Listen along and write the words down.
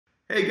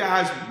Hey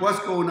guys, what's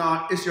going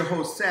on? It's your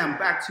host Sam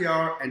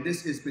Bakhtiar, and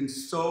this has been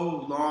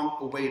so long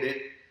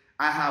awaited.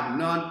 I have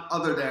none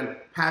other than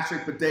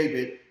Patrick but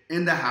David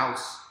in the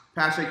house.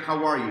 Patrick,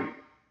 how are you?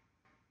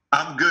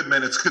 I'm good,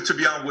 man. It's good to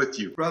be on with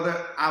you.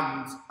 Brother,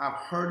 I've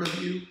heard of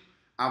you,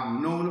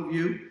 I've known of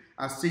you,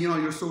 I've seen you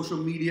on your social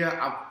media,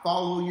 I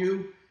follow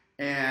you,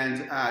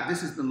 and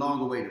this has been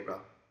long awaited, bro.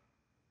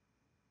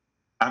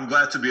 I'm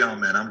glad to be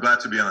on, man. I'm glad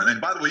to be on. And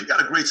by the way, you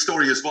got a great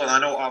story as well. I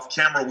know off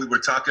camera we were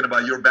talking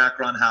about your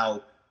background,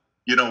 how,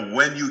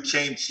 when you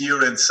came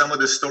here and some of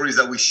the stories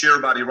that we share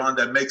about Iran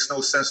that makes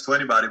no sense to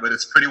anybody, but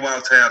it's pretty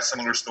wild to have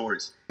similar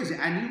stories.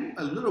 I knew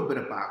a little bit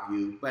about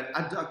you, but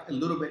I dug a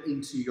little bit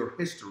into your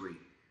history,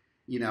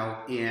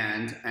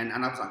 and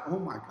I was like, oh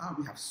my God,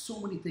 we have so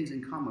many things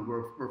in common.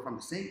 We're from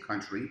the same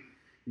country.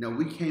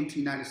 We came to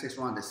the United States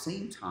around the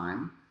same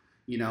time,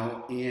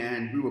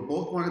 and we were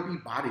both going to be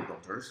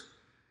bodybuilders.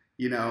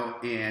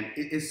 And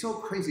it's so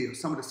crazy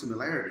some of the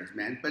similarities,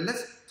 man. But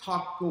let's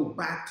go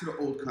back to the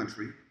old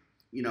country.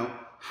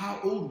 How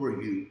old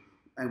were you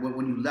and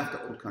when you left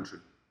the old country?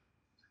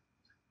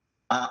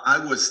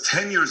 I was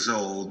 10 years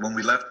old when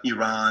we left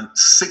Iran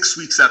 6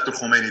 weeks after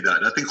Khomeini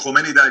died. I think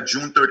Khomeini died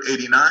June 3rd,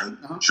 89.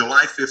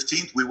 July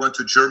 15th, we went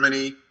to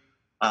Germany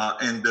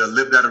and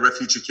lived at a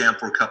refugee camp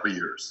for a couple of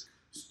years.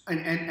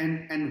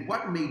 And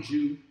what made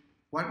you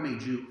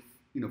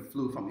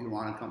flew from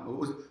Iran and come?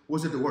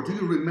 Was it the war? Do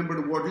you remember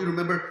the war? Do you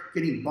remember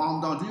getting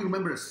bombed on? Do you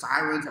remember the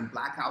sirens and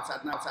blackouts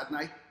at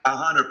night?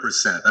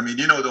 100%. I mean,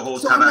 the whole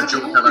so time I'm not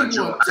the only one.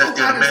 So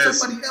glad that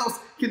somebody else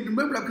can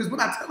remember that, because when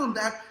I tell them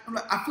that, I'm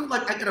like, I feel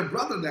like I get a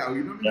brother now.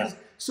 Yeah.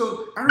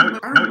 So I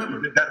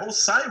remember that whole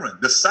siren.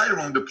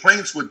 The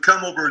planes would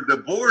come over the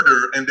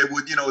border, and they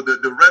would,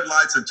 the red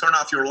lights, and turn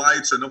off your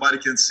lights so nobody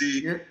can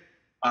see. Yeah.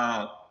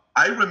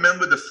 I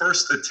remember the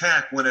first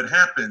attack when it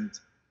happened.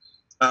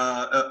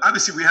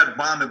 Obviously, we had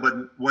bombing, but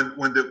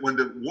when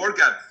the war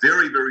got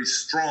very, very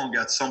strong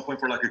at some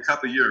point for like a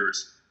couple of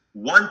years,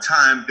 one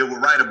time they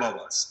were right above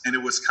us, and it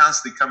was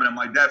constantly coming. And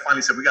my dad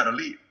finally said, "We got to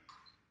leave."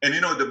 And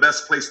the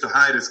best place to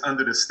hide is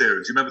under the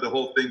stairs. You remember the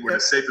whole thing where the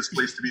safest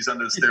place to be is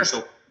under the stairs.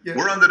 So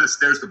we're under the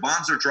stairs. The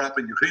bombs are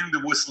dropping. You're hearing the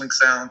whistling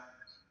sound.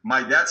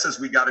 My dad says,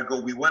 "We got to go."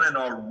 We went in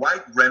our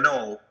white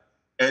Renault.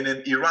 And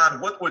in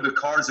Iran, what were the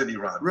cars in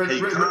Iran?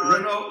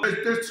 Renault.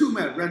 There's two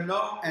men,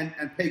 Renault and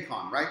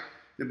Paycon, right?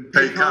 The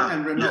Paycon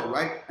and Renault,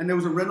 right? And there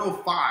was a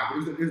Renault 5.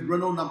 It was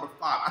Renault number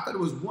 5. I thought it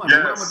was one. Yes.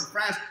 When I went to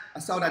France, I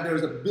saw that there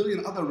was a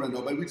billion other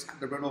Renault, but we just had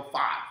the Renault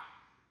 5.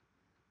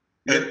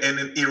 And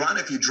in Iran,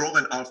 if you drove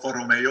an Alfa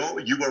Romeo,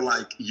 you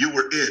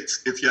were it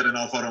if you had an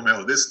Alfa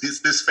Romeo.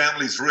 This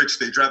family's rich.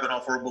 They drive an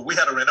Alfa Romeo. We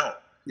had a Renault.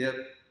 Yep.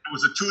 It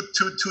was a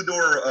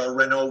two-door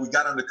Renault. We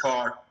got in the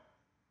car.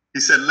 He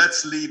said,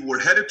 "Let's leave.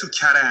 We're headed to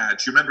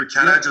Karaj." You remember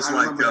Karaj is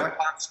like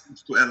Fox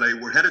to LA.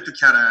 We're headed to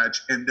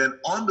Karaj. And then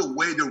on the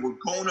way there, we're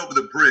going over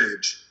the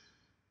bridge.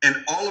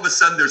 And all of a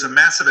sudden, there's a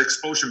massive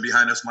explosion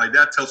behind us. My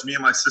dad tells me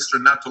and my sister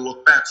not to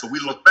look back. So we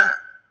look back.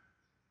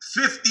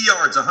 50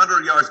 yards,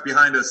 100 yards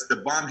behind us, the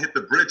bomb hit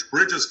the bridge.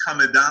 Bridge is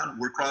coming down.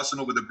 We're crossing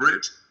over the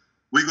bridge.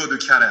 We go to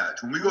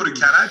Karaj. When we go to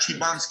Karaj, he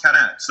bombs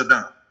Karaj,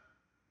 Saddam.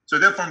 So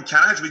then from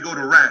Karaj, we go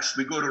to Rash.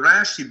 We go to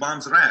Rash, he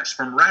bombs Rash.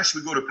 From Rash,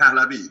 we go to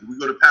Pahlavi. We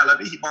go to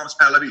Pahlavi, he bombs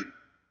Pahlavi.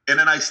 And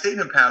then I stayed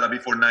in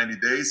Pahlavi for 90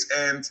 days.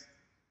 And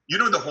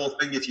the whole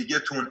thing, if you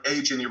get to an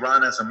age in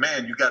Iran as a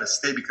man, you got to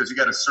stay because you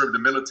got to serve the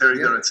military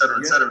there, et cetera,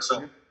 et cetera.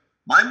 So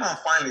my mom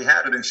finally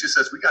had it, and she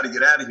says, "We got to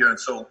get out of here." And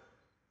so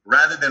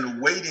rather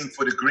than waiting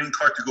for the green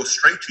card to go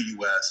straight to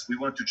U.S., we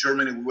went to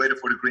Germany, we waited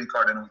for the green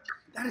card. And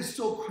that is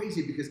so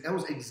crazy, because that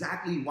was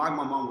exactly why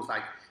my mom was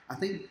like, I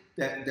think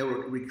that they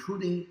were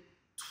recruiting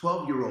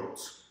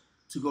 12-year-olds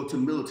to go to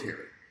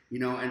military,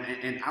 and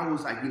I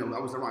was like, I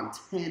was around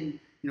 10,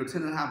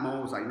 10 and a half. My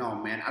mom was like, "No,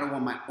 man, I don't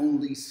want my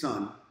only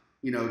son,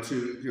 to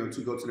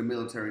go to the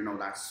military."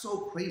 That's so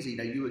crazy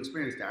that you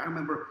experienced that. I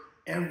remember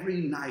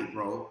every night,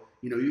 bro,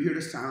 you hear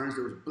the sirens,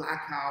 there was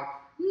blackout,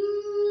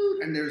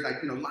 and there's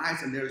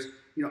lights, and there's,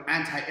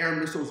 anti-air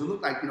missiles. It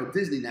looked like,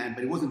 Disneyland,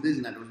 but it wasn't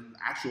Disneyland. It was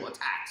actual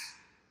attacks.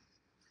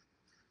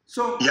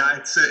 So yeah,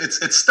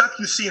 it's stuff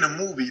you see in a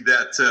movie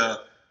that,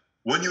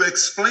 when you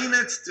explain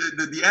it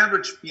to the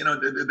average,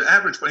 the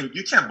average,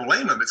 you can't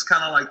blame them. It's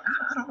kind of like,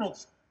 I don't know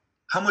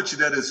how much of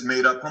that is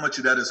made up, how much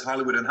of that is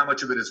Hollywood, and how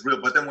much of it is real.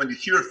 But then when you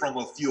hear it from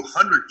a few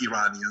hundred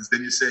Iranians,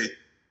 then you say,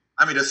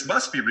 I mean, this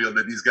must be real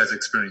that these guys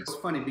experience. It's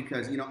funny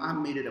because, I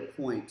made it a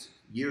point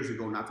years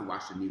ago not to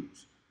watch the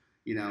news,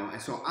 and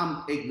so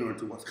I'm ignorant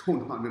to what's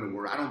going on in the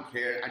world. I don't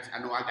care. I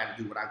know I got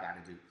to do what I got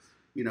to do,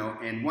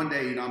 and one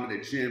day, I'm in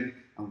the gym,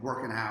 I'm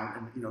working out,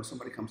 and,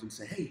 somebody comes and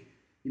say, "Hey,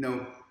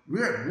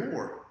 we're at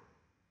war."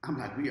 I'm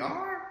like, "We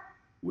are?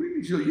 What do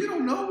you mean? You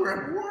don't know we're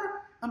at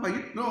war?" I'm like,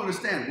 "You don't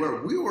understand. Where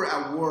we were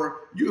at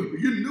war, you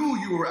knew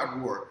you were at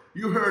war.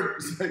 You heard,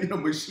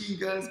 machine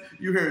guns.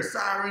 You heard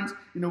sirens.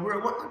 We're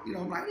at war."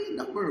 I'm like, "I didn't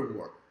know we're at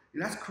war."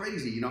 That's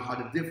crazy. How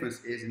the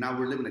difference is. And now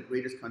we're living in the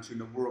greatest country in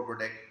the world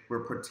where we're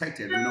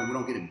protected. We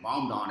don't get it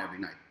bombed on every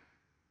night.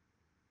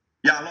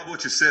 Yeah, I love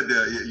what you said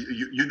there.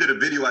 You did a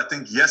video, I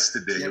think,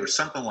 yesterday or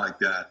something like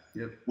that,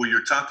 where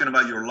you're talking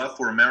about your love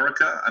for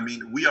America. I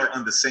mean, we are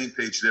on the same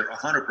page there,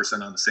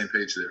 100% on the same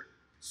page there.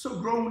 So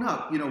growing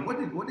up,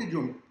 what did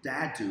your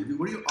dad do?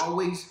 Were you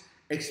always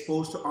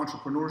exposed to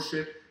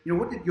entrepreneurship?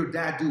 What did your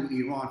dad do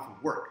in Iran for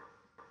work?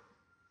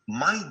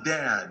 My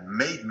dad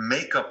made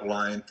makeup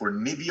line for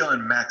Nivea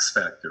and Max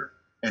Factor,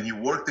 and he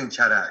worked in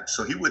Karaj.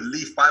 So he would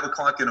leave 5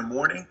 o'clock in the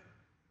morning,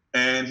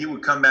 and he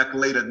would come back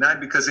late at night,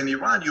 because in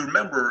Iran, you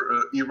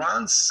remember,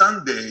 Iran's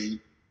Sunday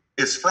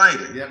is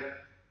Friday. Yep.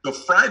 So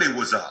Friday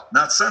was off,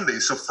 not Sunday.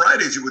 So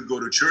Fridays you would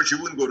go to church.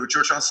 You wouldn't go to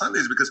church on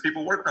Sundays because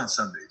people worked on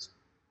Sundays.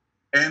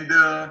 And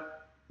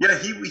yeah,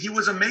 he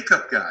was a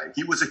makeup guy.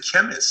 He was a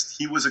chemist.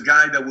 He was a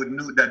guy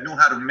that knew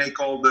how to make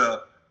all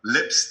the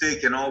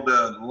lipstick and all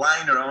the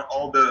liner,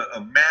 all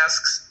the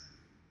masks.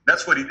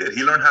 That's what he did.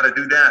 He learned how to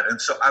do that.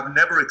 And so I've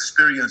never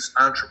experienced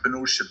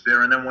entrepreneurship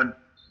there. And then when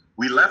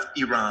we left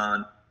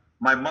Iran,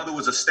 my mother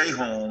was a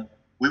stay-home.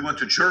 We went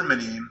to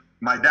Germany.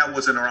 My dad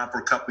wasn't around for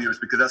a couple of years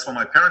because that's when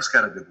my parents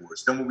got a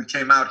divorce. Then when we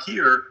came out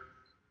here,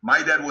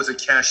 my dad was a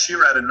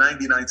cashier at a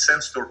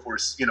 99-cent store for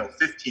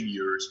 15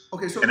 years.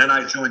 Okay, so, and then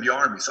I joined the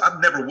army. So I've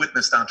never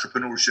witnessed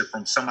entrepreneurship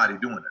from somebody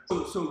doing it.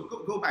 So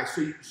go back.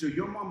 So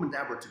your mom and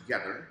dad were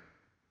together.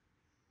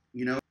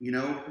 My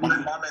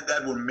mom and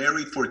dad were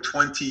married for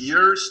 20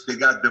 years. They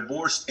got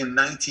divorced in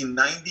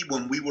 1990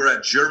 when we were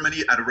at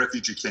Germany at a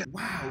refugee camp.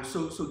 Wow.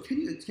 So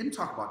can you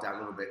talk about that a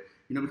little bit?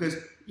 Because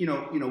we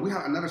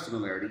have another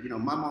similarity.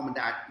 My mom and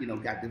dad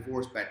got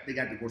divorced, but they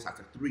got divorced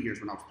after 3 years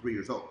when I was 3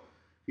 years old.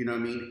 You know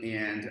what I mean?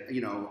 And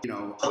in Iran,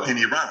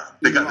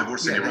 they got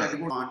divorced in Iran. They got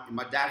divorced, and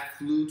my dad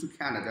flew to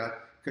Canada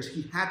because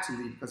he had to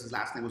leave because his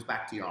last name was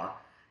Bakhtiar.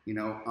 He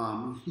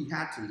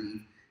had to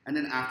leave. And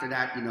then after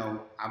that, I never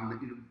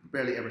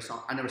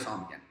saw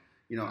him again.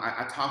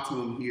 I talked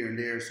to him here and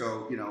there.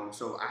 So,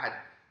 so I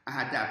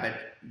had that.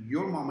 But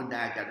your mom and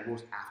dad got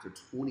divorced after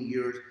 20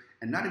 years,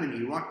 and not even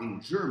in Iran,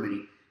 in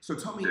Germany. So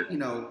tell me,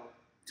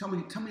 tell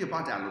me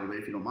about that a little bit,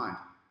 if you don't mind.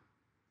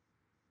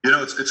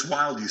 It's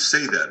wild you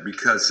say that,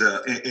 because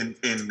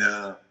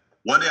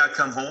one day I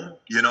come home,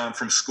 I'm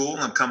from school,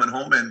 I'm coming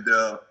home, and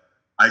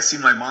I see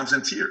my mom's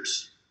in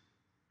tears.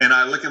 And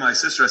I look at my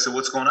sister, I said,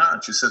 what's going on?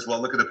 She says, well,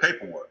 look at the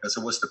paperwork. I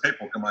said, what's the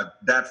paperwork? And my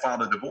dad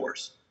filed a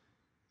divorce.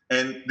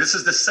 And this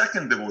is the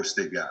second divorce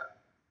they got.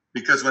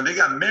 Because when they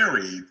got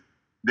married,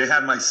 they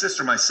had my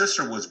sister. My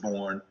sister was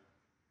born.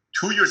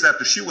 2 years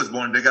after she was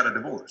born, they got a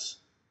divorce.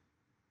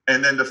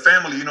 And then the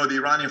family, the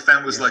Iranian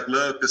family was like,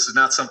 look, this is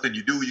not something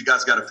you do. You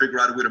guys got to figure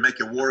out a way to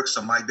make it work.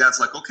 So my dad's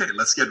like, okay,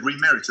 let's get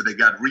remarried. So they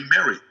got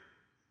remarried.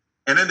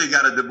 And then they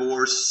got a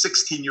divorce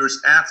 16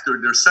 years after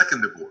their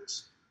second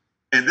divorce.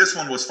 And this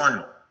one was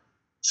final.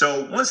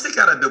 So once they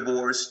got a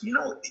divorce,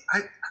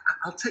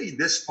 I'll tell you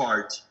this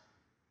part.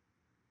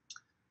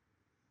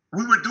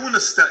 We were doing a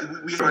study.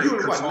 So you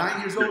were what,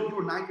 9 years old? You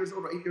were 9 years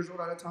old or 8 years old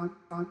at the time?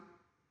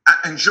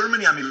 In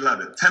Germany, I'm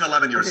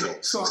 11 years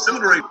old. So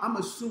I'm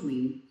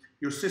assuming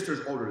your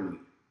sister's older than you.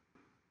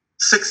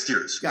 6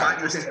 years. 5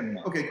 years, 10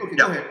 months. Okay,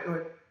 go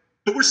ahead.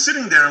 But we're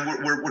sitting there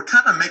and we're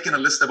kind of making a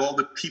list of all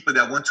the people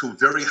that went to a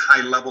very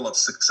high level of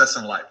success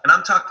in life. And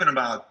I'm talking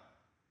about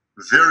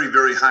very,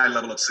 very high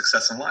level of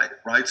success in life,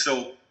 right?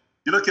 So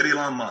you look at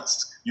Elon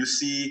Musk, you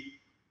see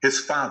his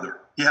father.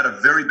 He had a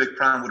very big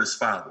problem with his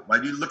father,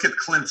 right? You look at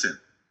Clinton.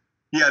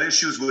 He had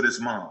issues with his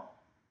mom.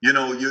 You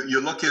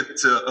look at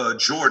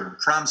Jordan,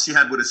 problems he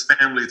had with his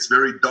family. It's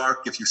very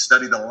dark. If you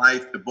study the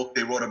life, the book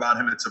they wrote about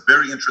him, it's a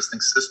very interesting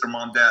sister,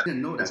 mom, dad. I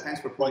didn't know that. Thanks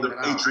for pointing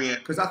that out. Adrian.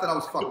 Because I thought I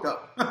was fucked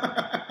up.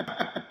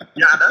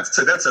 Yeah,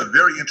 that's a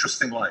very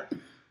interesting life.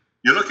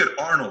 You look at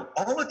Arnold.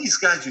 All of these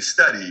guys you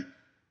study,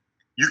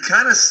 you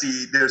kind of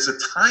see there's a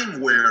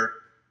time where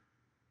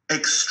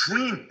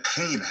extreme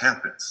pain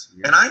happens.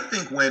 Yeah. And I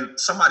think when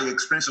somebody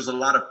experiences a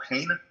lot of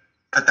pain,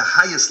 at the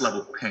highest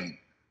level of pain,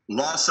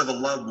 loss of a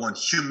loved one,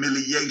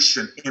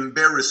 humiliation,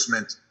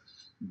 embarrassment,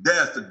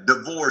 death,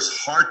 divorce,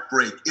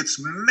 heartbreak, it's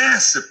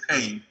massive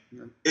pain.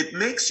 Yeah. It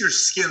makes your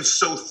skin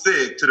so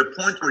thick to the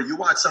point where you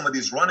watch some of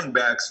these running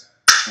backs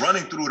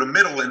running through the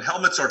middle and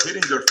helmets are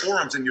hitting their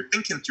forearms and you're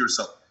thinking to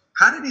yourself,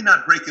 how did he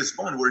not break his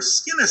bone where his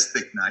skin is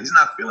thick now? He's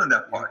not feeling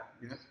that part.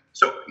 Yeah.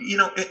 So,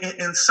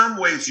 in some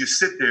ways you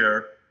sit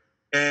there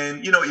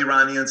and,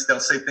 Iranians, they'll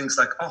say things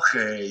like,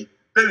 okay,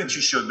 okay,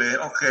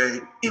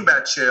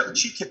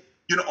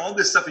 all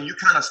this stuff, and you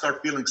kind of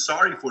start feeling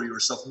sorry for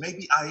yourself.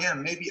 Maybe I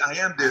am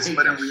this,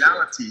 but in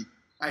reality,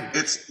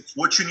 it's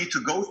what you need to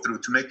go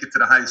through to make it to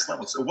the highest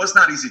level. So it was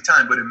not easy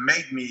time, but it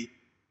made me,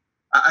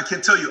 I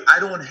can tell you,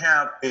 I don't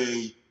have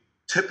a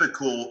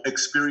typical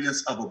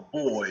experience of a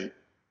boy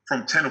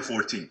from 10 or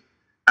 14.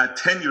 At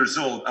 10 years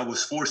old, I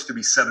was forced to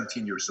be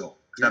 17 years old.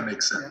 If that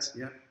makes sense.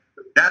 Yeah.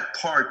 That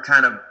part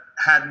kind of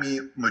had me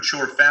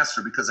mature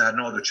faster because I had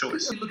no other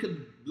choice. You look at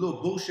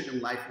little bullshit in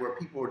life where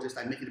people are just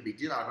like making a big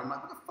deal out of it. I'm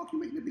like, what the fuck you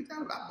making a big deal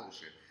out of that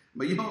bullshit?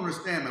 But you don't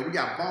understand, man. We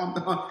got bombed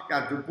on,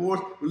 got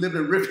divorced, we lived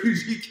in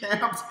refugee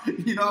camps.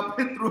 I've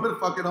been through it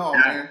fucking all,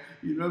 man.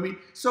 You know what I mean?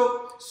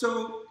 So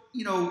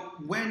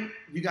when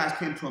you guys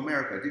came to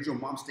America, did your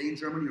mom stay in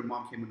Germany? Your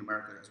mom came in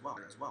America as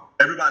well.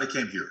 Everybody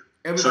came here.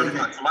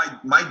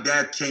 My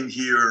dad came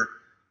here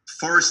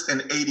first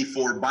in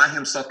 '84 by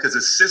himself because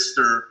his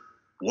sister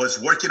was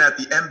working at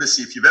the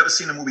embassy. If you've ever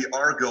seen the movie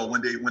Argo,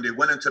 when they went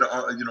into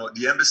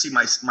the embassy,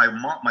 my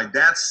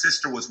dad's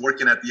sister was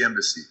working at the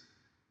embassy.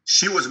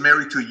 She was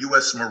married to a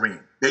U.S. Marine.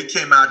 They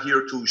came out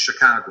here to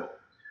Chicago.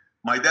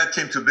 My dad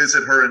came to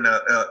visit her in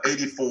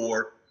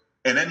 '84,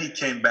 and then he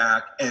came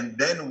back, and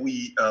then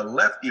we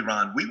left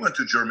Iran. We went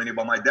to Germany,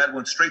 but my dad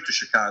went straight to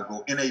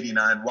Chicago in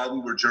 '89 while we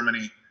were in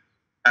Germany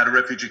at a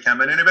refugee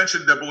camp, and then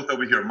eventually they're both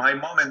over here. My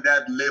mom and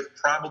dad lived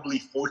probably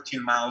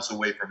 14 miles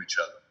away from each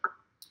other.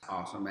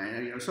 Awesome,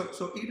 man. And,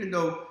 so even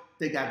though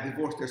they got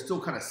divorced, they're still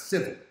kind of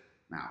civil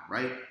now,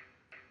 right?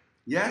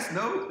 Yes,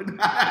 no,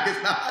 I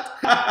guess not.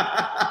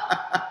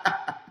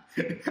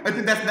 I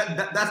think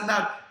that's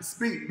not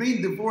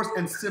being divorced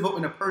and civil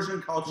in a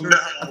Persian culture. No,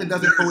 I think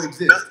doesn't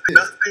coexist.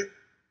 Nothing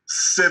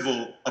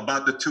civil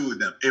about the two of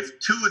them. If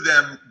two of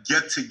them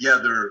get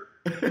together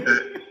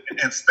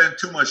and spend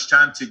too much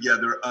time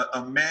together,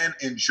 a man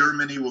in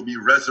Germany will be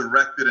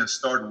resurrected and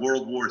start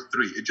World War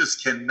III. It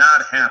just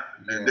cannot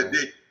happen. Yeah.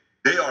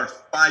 They are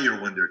fire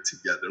when they're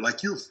together.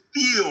 Like you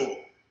feel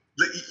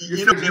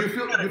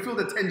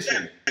the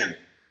tension.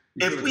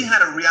 If we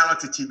had a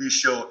reality TV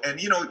show,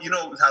 and you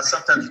know how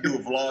sometimes you do a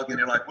vlog and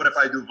you're like, what if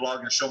I do a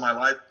vlog and show my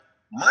life?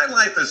 My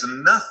life is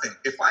nothing.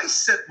 If I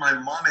set my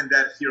mom and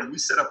dad here and we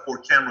set up 4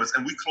 cameras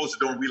and we closed the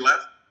door and we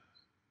left,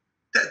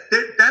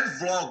 that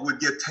vlog would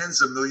get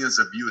tens of millions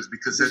of views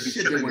because they'd be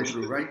killing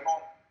right?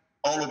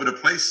 all over the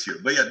place here.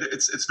 But yeah,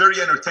 it's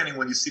very entertaining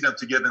when you see them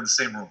together in the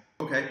same room.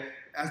 Okay.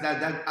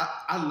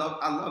 I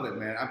love it,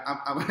 man.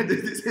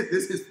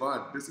 This is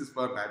fun. This is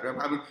fun, Patrick.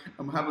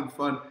 I'm having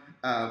fun.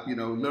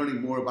 Learning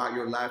more about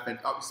your life, and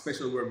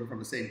especially we're from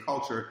the same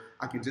culture.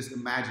 I can just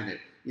imagine it.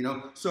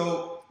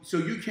 So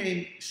you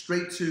came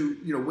straight to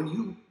when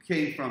you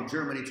came from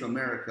Germany to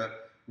America.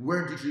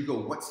 Where did you go?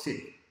 What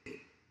city?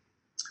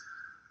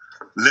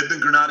 Lived in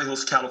Granada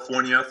Hills,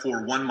 California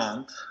for 1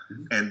 month,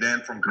 and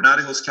then from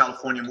Granada Hills,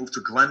 California, moved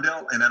to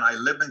Glendale, and then I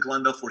lived in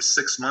Glendale for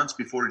 6 months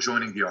before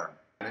joining the Army.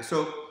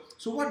 So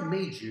what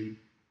made you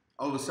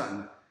all of a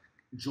sudden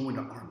join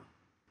the Army?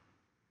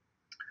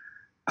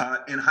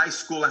 In high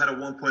school, I had a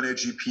 1.8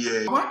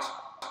 GPA. How much?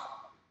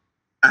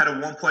 I had a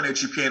 1.8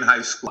 GPA in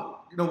high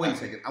school. Wait a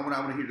second. I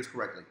want to hear this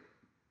correctly.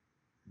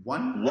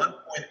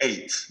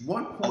 1.8.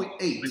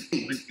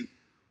 1.8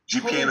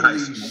 GPA in high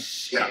school.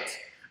 Shit. Yeah.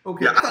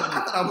 Okay, yeah, I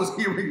thought I was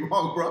hearing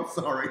wrong, bro. I'm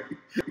sorry.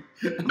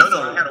 No,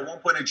 I had a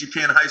 1.8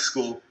 GPA in high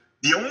school.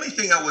 The only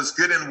thing I was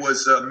good in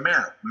was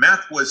math.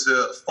 Math was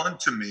fun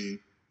to me,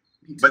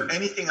 but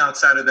anything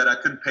outside of that, I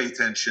couldn't pay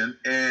attention.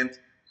 And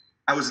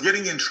I was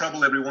getting in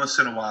trouble every once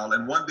in a while.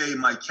 And one day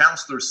my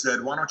counselor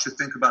said, why don't you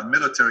think about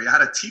military? I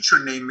had a teacher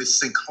named Miss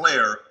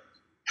Sinclair,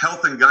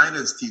 health and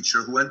guidance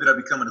teacher, who ended up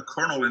becoming a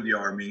colonel in the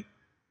Army.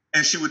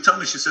 And she would tell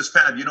me, she says,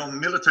 Pat,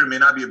 military may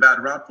not be a bad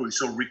route for you.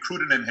 So a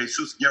recruiter named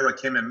Jesus Guerra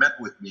came and met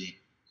with me.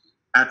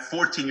 At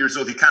 14 years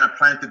old, he kind of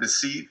planted the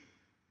seed.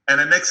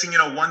 And the next thing you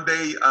know, one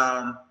day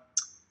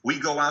we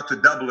go out to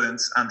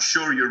Dublin's. I'm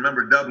sure you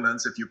remember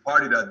Dublin's if you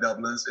partied at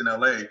Dublin's in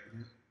LA.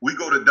 We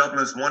go to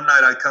Dublin's. One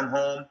night I come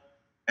home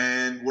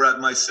and we're at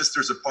my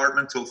sister's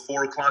apartment till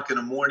 4 o'clock in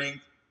the morning.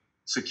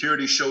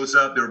 Security shows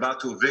up. They're about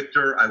to evict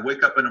her. I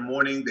wake up in the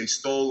morning. They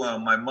stole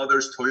my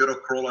mother's Toyota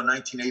Corolla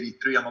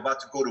 1983. I'm about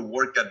to go to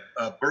work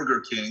at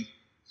Burger King.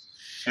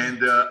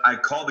 And I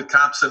called the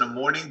cops in the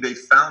morning. They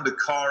found the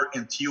car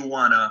in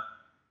Tijuana.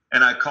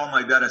 And I called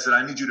my dad. I said,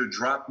 I need you to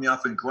drop me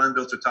off in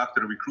Glendale to talk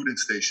to the recruiting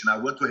station. I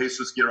went to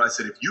Jesus Guerra. I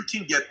said, if you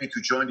can get me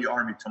to join the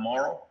Army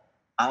tomorrow,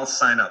 I'll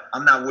sign up.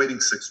 I'm not waiting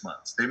 6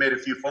 months. They made a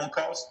few phone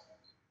calls.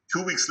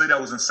 2 weeks later, I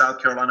was in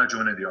South Carolina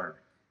joining the Army.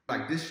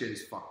 Like, this shit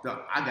is fucked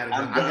up. I gotta get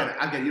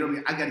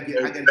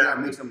out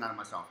and make something out of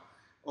myself.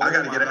 I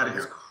gotta get out of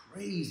here. It's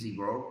crazy,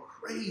 bro.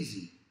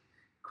 Crazy.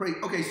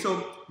 Okay,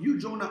 so you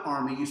joined the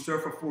Army. You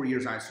served for 4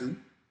 years, I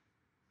assume.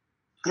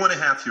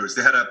 2.5 years.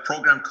 They had a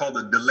program called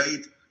the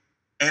Delayed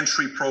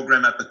Entry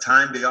Program at the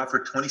time. They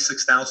offered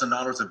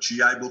 $26,000 of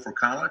GI Bill for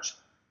college,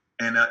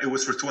 and it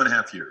was for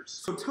 2.5 years.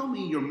 So tell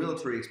me your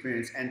military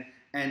experience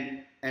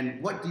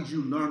and what did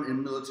you learn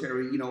in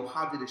military?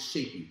 How did it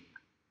shape you?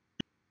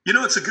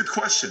 It's a good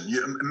question.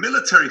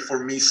 Military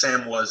for me,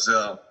 Sam, was,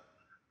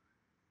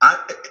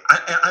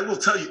 I will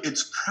tell you,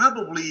 it's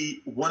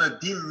probably one of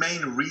the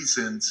main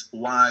reasons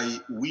why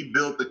we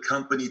built the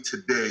company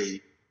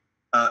today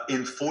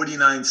in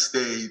 49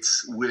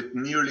 states with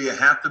nearly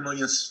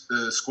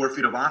 500,000 square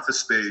feet of office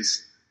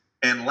space.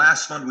 And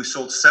last month we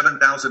sold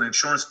 7,000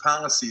 insurance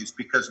policies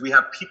because we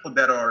have people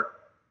that are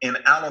in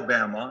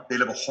Alabama, they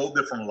live a whole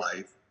different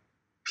life.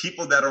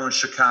 People that are in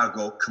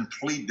Chicago,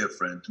 complete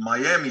different.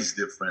 Miami's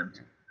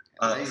different.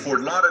 Fort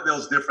Lauderdale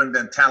is different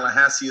than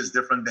Tallahassee is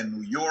different than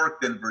New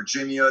York, than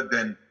Virginia,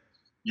 than,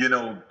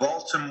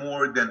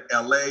 Baltimore, than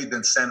LA,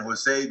 than San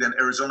Jose, than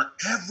Arizona.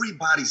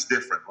 Everybody's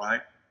different,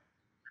 right?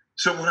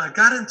 So when I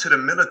got into the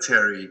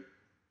military,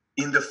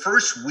 in the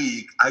first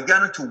week, I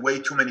got into way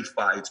too many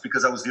fights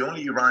because I was the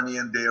only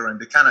Iranian there, and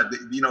they kind of,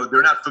 you know,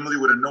 they're not familiar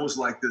with a nose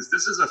like this.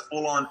 This is a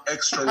full-on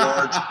extra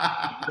large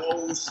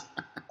nose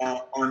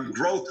on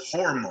growth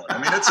hormone.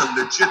 I mean, it's a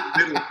legit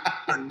middle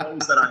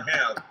nose that I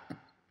have.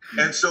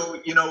 And so,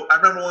 you know, I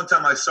remember one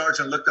time my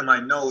sergeant looked at my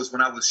nose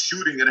when I was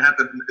shooting and I had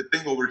the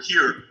thing over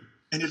here.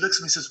 And he looks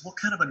at me and says, what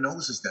kind of a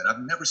nose is that?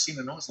 I've never seen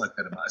a nose like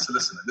that in my life. I said,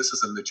 listen, this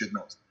is a legit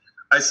nose.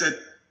 I said,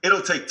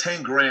 it'll take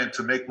 10 grand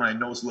to make my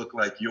nose look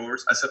like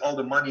yours. I said, all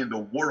the money in the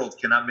world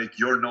cannot make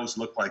your nose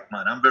look like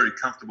mine. I'm very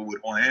comfortable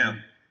with who I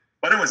am.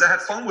 But anyways, I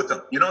had fun with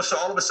them. You know, so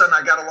all of a sudden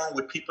I got along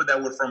with people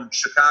that were from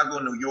Chicago,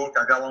 New York.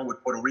 I got along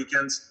with Puerto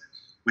Ricans.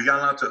 We got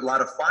along to a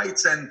lot of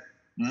fights and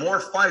more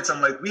fights.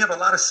 I'm like, we have a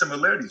lot of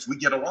similarities. We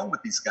get along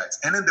with these guys.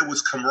 And then there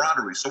was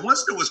camaraderie. So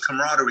once there was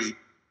camaraderie,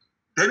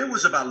 then it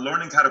was about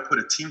learning how to put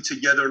a team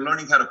together,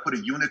 learning how to put a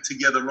unit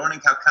together,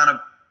 learning how kind of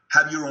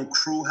have your own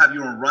crew, have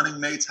your own running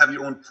mates, have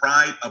your own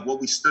pride of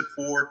what we stood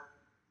for.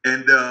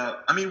 And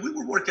I mean, we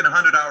were working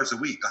 100 hours a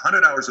week.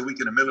 100 hours a week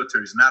in the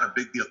military is not a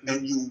big deal.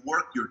 And you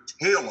work your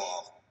tail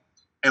off.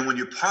 And when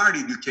you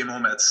partied, you came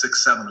home at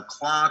 6, 7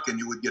 o'clock and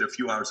you would get a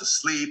few hours of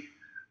sleep.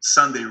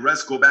 Sunday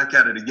rest, go back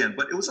at it again.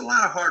 But it was a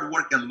lot of hard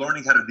work and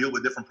learning how to deal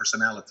with different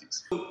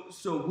personalities.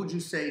 So would you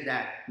say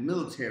that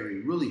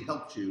military really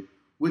helped you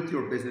with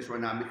your business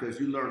right now because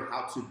you learn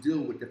how to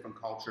deal with different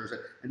cultures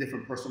and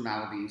different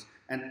personalities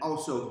and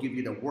also give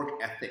you the work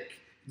ethic?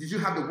 Did you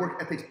have the work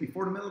ethics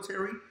before the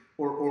military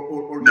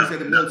or no, you said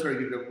the military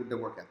gave you the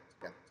work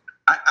ethic?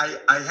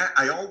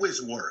 I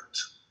always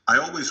worked. I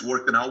always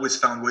worked and I always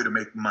found a way to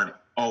make money,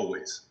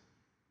 always.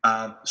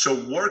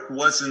 So work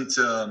wasn't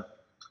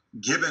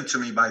given to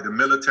me by the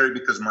military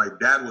because my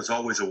dad was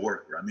always a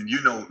worker. I mean,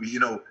 you know,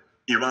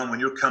 Iran, when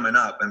you're coming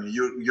up, I mean,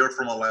 you're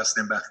from a last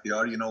name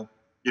Bakhtiar, you know,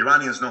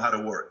 Iranians know how to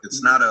work.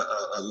 It's not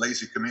a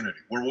lazy community.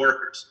 We're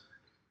workers.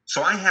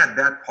 So I had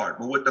that part.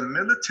 But what the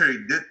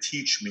military did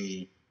teach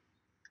me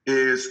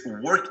is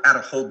work at a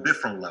whole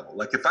different level.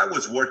 Like if I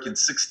was working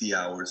 60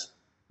 hours,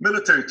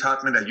 military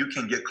taught me that you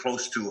can get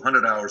close to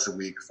 100 hours a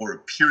week for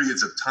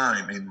periods of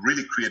time and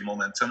really create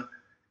momentum.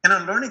 And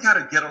I'm learning how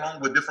to get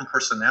along with different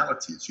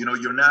personalities. You know,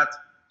 you're not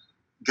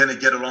going to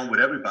get along with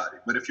everybody.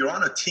 But if you're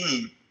on a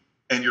team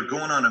and you're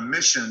going on a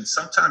mission,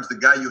 sometimes the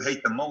guy you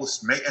hate the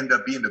most may end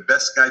up being the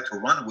best guy to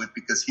run with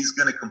because he's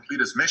going to complete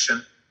his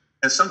mission.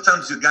 And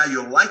sometimes the guy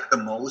you like the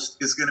most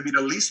is going to be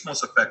the least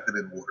most effective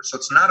in war. So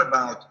it's not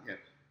about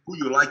who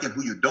you like and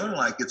who you don't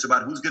like. It's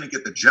about who's going to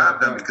get the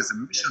job done because the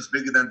mission's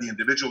bigger than the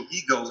individual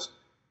egos.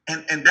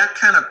 And that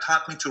kind of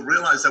taught me to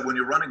realize that when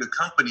you're running a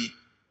company,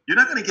 you're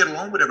not going to get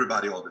along with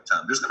everybody all the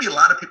time. There's going to be a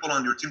lot of people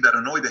on your team that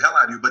annoy the hell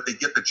out of you, but they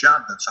get the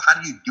job done. So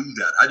how do you do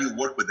that? How do you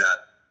work with that?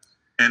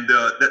 And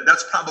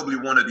that's probably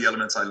one of the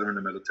elements I learned in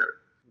the military.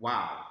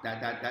 Wow,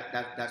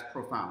 that's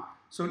profound.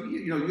 So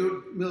you know,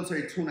 you're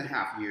military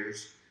 2.5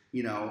 years.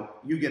 You know,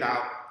 you get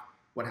out.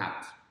 What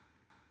happens?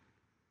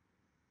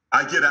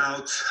 I get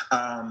out.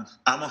 I'm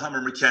a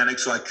Hummer mechanic,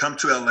 so I come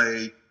to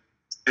LA,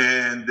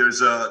 and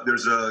there's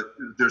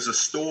a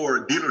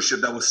store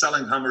dealership that was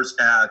selling Hummers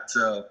at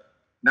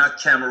not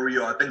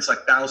Camarillo. I think it's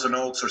like Thousand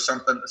Oaks or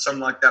something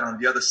like that on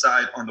the other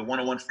side on the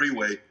 101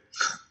 freeway.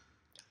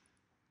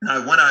 And I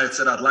went out and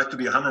said, I'd like to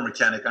be a Hummer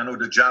mechanic. I know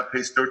the job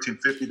pays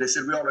 $13.50. They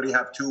said, we already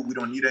have 2. We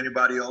don't need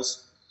anybody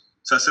else.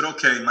 So I said,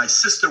 okay. My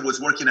sister was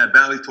working at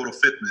Valley Total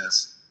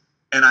Fitness.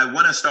 And I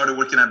went and started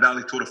working at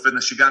Valley Total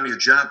Fitness. She got me a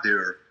job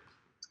there.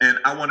 And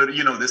I wanted,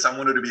 you know, I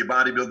wanted to be a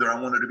bodybuilder. I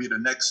wanted to be the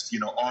next, you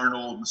know,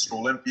 Arnold, Mr.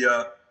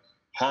 Olympia,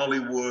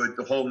 Hollywood,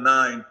 the whole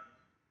 9.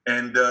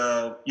 And,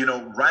 you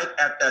know, right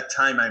at that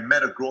time, I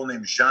met a girl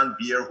named Jean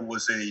Bier, who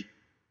was a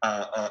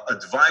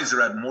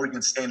advisor at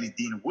Morgan Stanley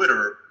Dean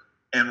Witter.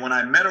 And when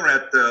I met her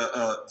at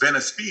the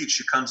Venice Beach,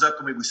 she comes up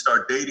to me. We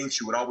start dating.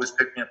 She would always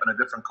pick me up in a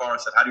different car. I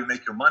said, how do you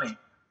make your money?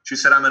 She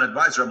said, I'm an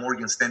advisor at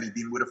Morgan Stanley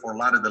Dean Witter for a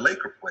lot of the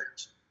Laker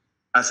players.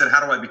 I said, how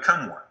do I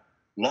become one?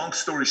 Long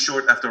story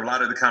short, after a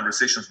lot of the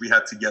conversations we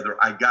had together,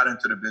 I got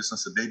into the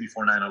business the day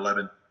before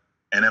 9/11,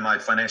 and then my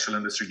financial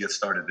industry gets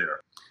started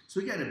there.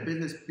 So you had a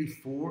business a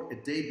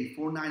day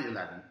before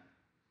 9/11,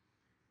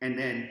 and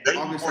then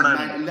August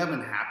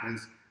 9/11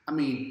 happens. I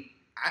mean,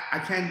 I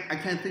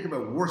can't think of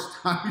a worse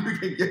time you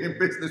can get in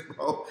business,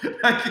 bro. Crazy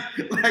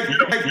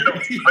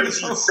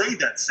to say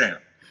that, Sam.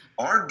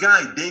 Our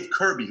guy, Dave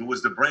Kirby, who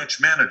was the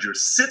branch manager,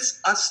 sits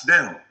us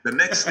down the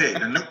next day,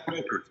 the new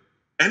brokers,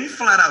 and he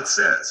flat out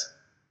says,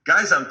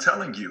 guys, I'm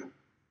telling you,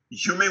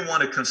 you may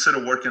want to consider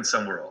working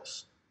somewhere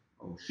else.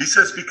 He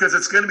says, because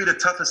it's going to be the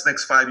toughest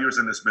next 5 years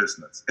in this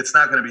business. It's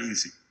not going to be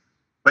easy.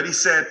 But he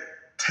said,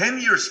 10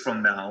 years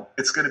from now,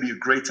 it's going to be a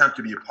great time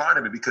to be a part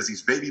of it because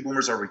these baby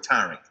boomers are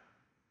retiring.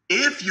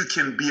 If you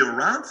can be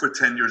around for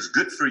 10 years,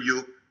 good for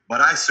you.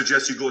 But I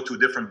suggest you go to a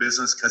different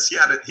business because he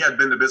had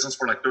been in the business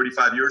for like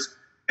 35 years.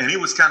 And he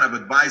was kind of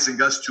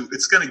advising us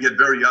it's going to get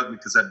very ugly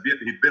because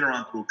he'd been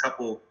around through a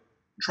couple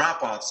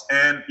drop-offs.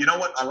 And you know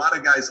what? A lot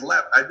of guys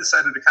left. I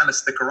decided to kind of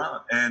stick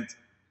around and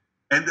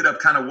ended up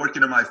kind of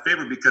working in my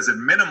favor because it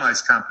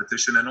minimized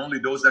competition and only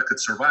those that could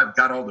survive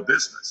got all the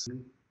business.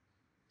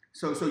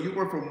 So you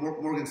worked for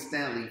Morgan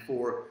Stanley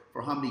for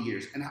how many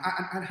years? And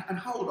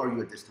how old are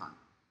you at this time?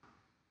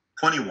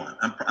 21.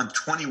 I'm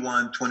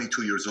 21,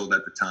 22 years old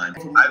at the time.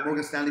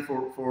 Morgan Stanley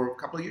for a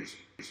couple of years?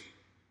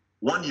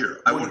 1 year.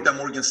 I worked at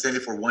Morgan Stanley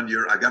for 1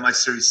 year. I got my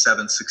Series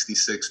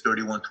 766,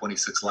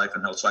 3126 life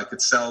and health. So I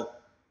could sell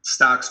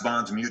stocks,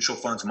 bonds, mutual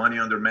funds, money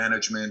under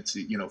management,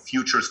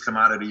 futures,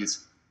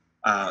 commodities.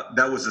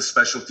 That was a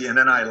specialty. And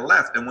then I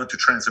left and went to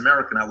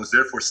Transamerica, and I was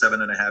there for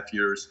 7.5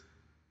 years.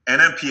 And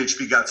then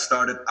PHP got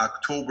started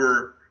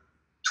October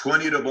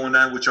 20th of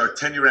 09, which our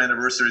 10-year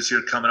anniversary is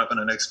here coming up in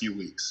the next few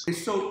weeks.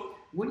 So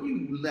when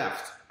you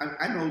left,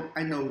 I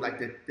know,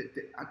 like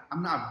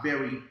I'm not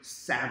very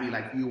savvy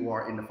like you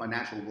are in the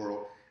financial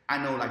world. I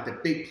know like the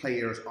big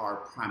players are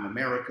Prime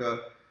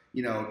America,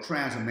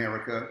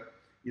 Transamerica,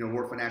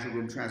 World Financial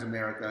Group,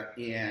 Transamerica,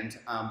 and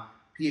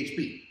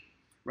PHP.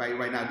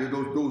 Right now,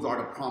 those are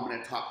the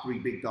prominent top three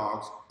big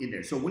dogs in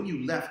there. So when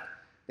you left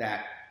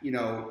that,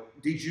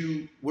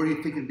 were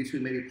you thinking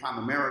between maybe Prime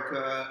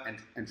America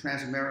and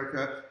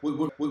Transamerica?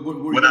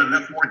 When I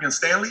left Morgan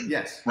Stanley?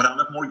 Yes. When I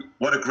left Morgan,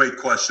 what a great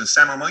question.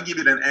 Sam, I'm going to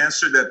give you an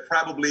answer that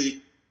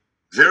probably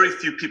very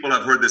few people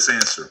have heard this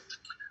answer.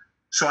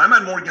 So I'm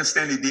at Morgan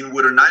Stanley, Dean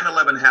Witter.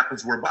 9/11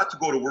 happens. We're about to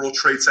go to World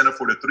Trade Center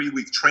for the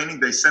 3-week training.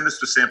 They send us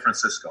to San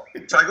Francisco.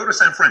 So I go to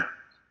San Fran.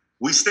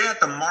 We stay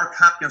at the Mark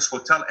Hopkins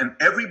Hotel, and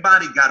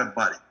everybody got a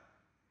buddy,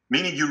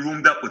 meaning you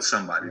roomed up with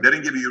somebody. They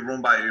didn't give you a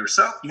room by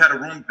yourself. You had a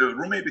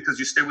roommate because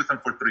you stayed with them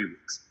for 3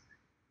 weeks.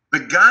 The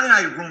guy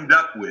I roomed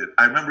up with,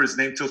 I remember his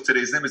name till today.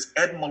 His name is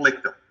Ed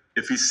Malikdom.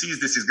 If he sees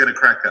this, he's going to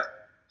crack up.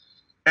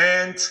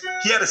 And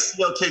he had a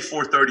CLK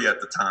 430 at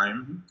the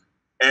time.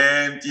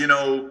 And,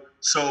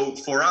 so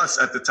for us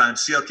at the time,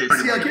 CLK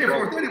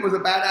 430 was a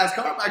badass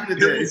car back in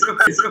the day. It was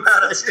a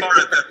badass car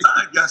at that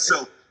time. Yeah,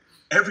 so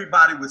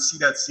everybody would see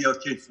that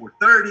CLK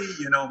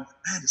 430, man,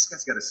 this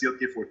guy's got a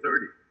CLK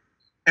 430.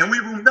 And we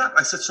roomed up.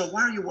 I said, so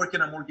why are you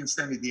working at Morgan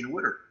Stanley, Dean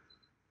Witter?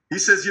 He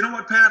says, you know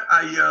what, Pat?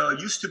 I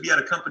used to be at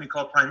a company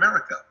called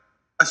Primerica.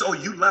 I said, oh,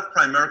 you left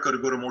Primerica to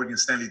go to Morgan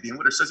Stanley, Dean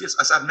Witter? He says, yes.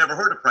 I said, I've never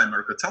heard of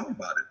Primerica. Tell me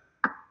about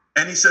it.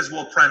 And he says,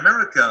 well,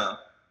 Primerica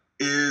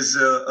is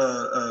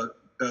a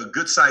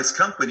good-sized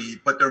company,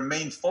 but their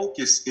main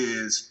focus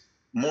is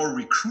more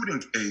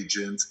recruiting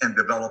agents and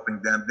developing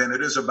them than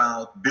it is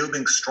about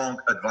building strong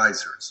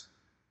advisors.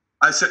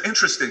 I said,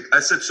 interesting.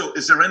 I said, so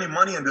is there any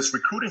money in this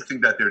recruiting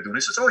thing that they're doing?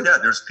 He says, oh yeah,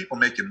 there's people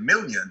making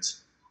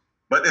millions,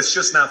 but it's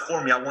just not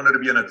for me. I wanted to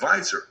be an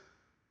advisor.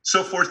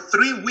 So for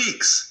 3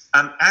 weeks,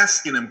 I'm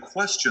asking him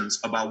questions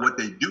about what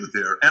they do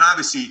there. And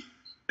obviously,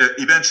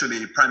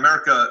 eventually,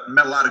 Primerica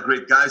met a lot of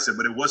great guys there,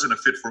 but it wasn't a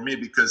fit for me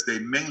because they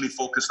mainly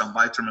focused on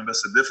buy-term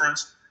invested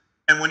difference.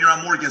 And when you're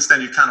on Morgan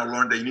Stanley, you kind of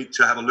learn that you need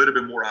to have a little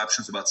bit more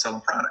options about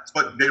selling products.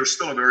 But they're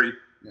still a very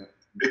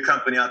big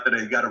company out there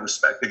that you got to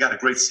respect. They got a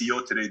great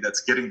CEO today that's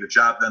getting the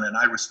job done, and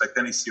I respect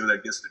any CEO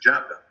that gets the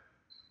job done.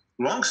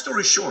 Long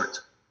story short,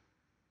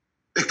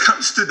 it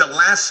comes to the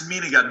last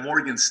meeting at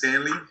Morgan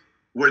Stanley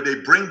where they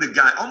bring the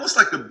guy, almost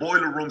like the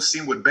boiler room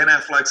scene with Ben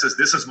Affleck says,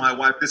 this is my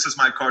wife, this is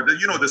my car.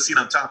 You know the scene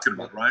I'm talking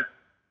about, right?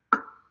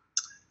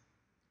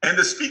 And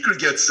the speaker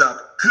gets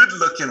up,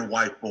 good-looking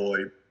white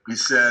boy. He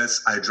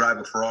says, I drive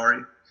a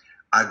Ferrari.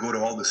 I go to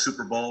all the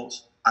Super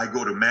Bowls. I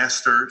go to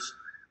Masters.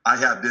 I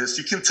have this.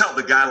 You can tell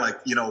the guy,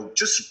 like,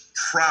 just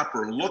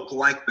proper, look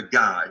like the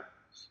guy.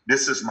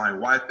 This is my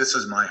wife. This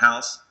is my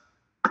house.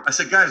 I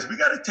said, guys, we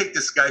got to take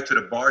this guy to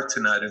the bar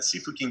tonight and see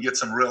if we can get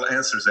some real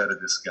answers out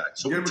of this guy.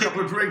 So give him a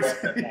couple of drinks.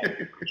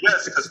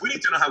 Yes, because we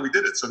need to know how we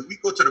did it. So we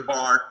go to the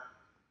bar,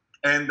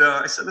 and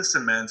I said,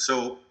 listen, man,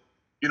 so,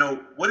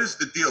 what is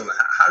the deal?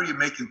 How are you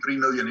making $3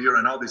 million a year,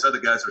 and all these other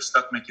guys are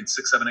stuck making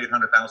 $600,000,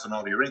 $700,000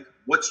 all year income?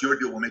 What's your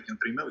deal with making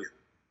 $3 million?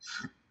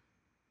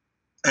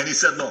 And he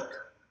said, look,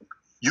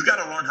 you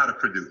got to learn how to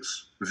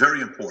produce.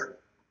 Very important.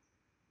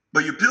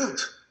 But you build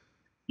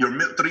your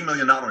 $3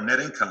 million net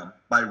income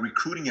by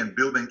recruiting and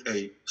building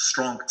a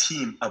strong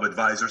team of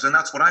advisors. And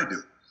that's what I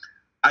do.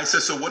 I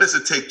said, so what does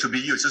it take to be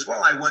you? He says,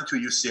 well, I went to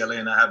UCLA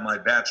and I have my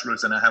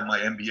bachelor's and I have my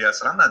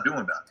MBA. And I'm not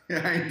doing that.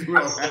 Yeah, I ain't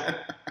doing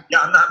that. Yeah,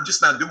 I'm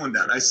just not doing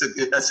that. I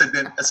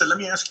said, let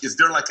me ask you, is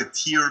there like a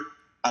tier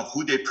of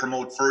who they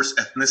promote first,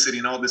 ethnicity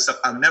and all this stuff?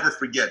 I'll never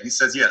forget. He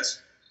says,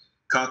 yes,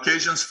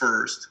 Caucasians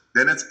first,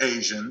 then it's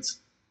Asians,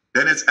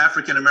 then it's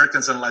African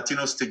Americans and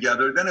Latinos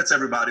together, then it's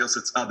everybody else,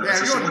 it's other.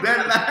 Yeah, you're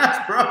dead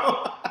last,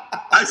 bro.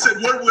 I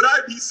said, where would I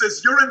be? He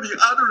says, you're in the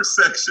other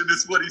section,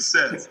 is what he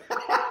says.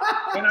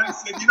 And I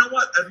said, you know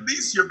what? At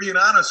least you're being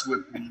honest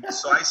with me.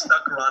 So I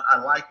stuck around. I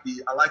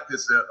like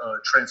this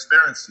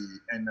transparency.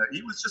 And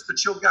he was just a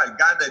chill guy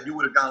that you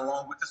would have gone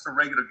along with, just a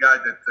regular guy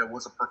that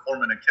was a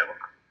performer and a killer.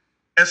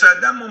 And so at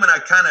that moment, I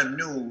kind of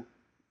knew,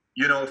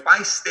 if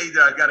I stay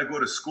there, I got to go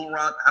to school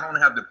route. I don't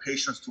have the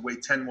patience to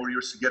wait 10 more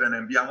years to get an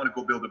MBA. I want to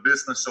go build a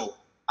business. So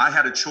I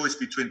had a choice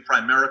between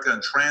Primerica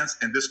and Trans,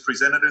 and this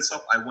presented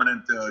itself. I went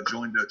and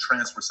joined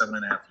Trans for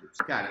 7.5 years.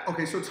 Got it.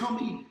 Okay, so tell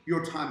me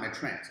your time at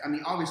Trans. I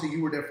mean, obviously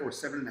you were there for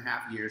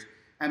 7.5 years,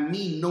 and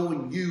me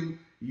knowing you,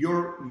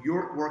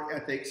 your work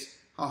ethics,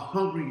 how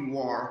hungry you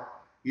are,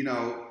 You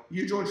know,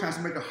 you joined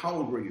Transmaker. How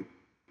old were you?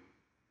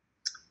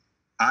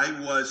 I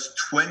was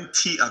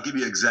 20. I'll give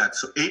you exact.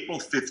 So April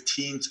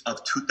 15th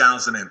of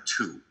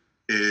 2002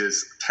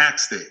 is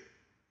tax day,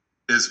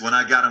 is when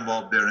I got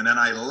involved there. And then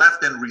I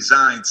left and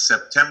resigned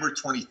September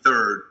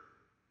 23rd,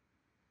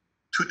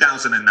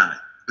 2009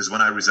 is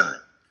when I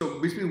resigned. So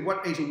between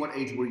what age and what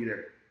age were you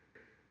there?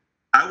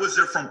 I was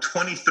there from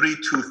 23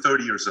 to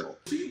 30 years old.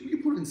 So you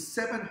put in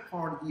 7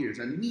 hard years,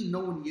 and me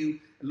knowing you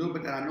a little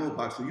bit that I know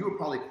about you, you were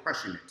probably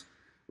crushing it,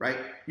 right?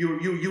 You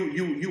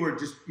were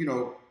just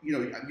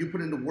you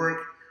put in the work.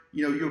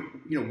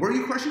 Were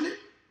you crushing it?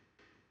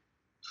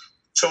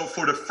 So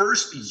for the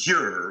first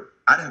year,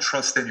 I didn't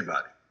trust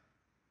anybody.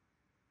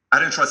 I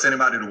didn't trust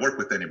anybody to work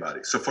with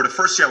anybody. So for the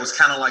first year, I was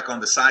kind of like on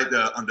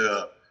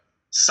the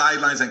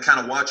sidelines and kind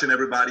of watching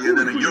everybody. And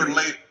then a year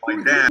later,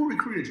 my dad. Who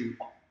recruited you?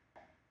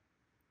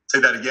 Say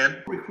that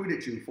again? Who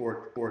recruited you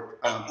for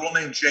a girl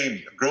named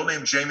Jamie. A girl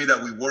named Jamie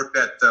that we worked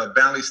at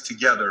Bally's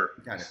together.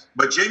 Got it.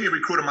 But Jamie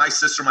recruited my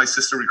sister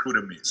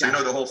recruited me. So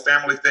Gotcha. the whole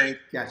family thing.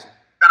 Gotcha.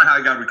 Kind of how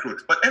I got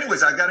recruited. But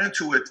anyways, I got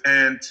into it,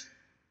 and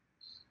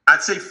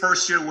I'd say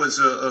first year was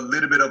a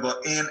little bit of an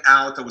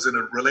in-out. I was in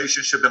a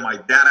relationship, and my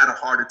dad had a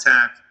heart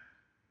attack.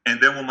 And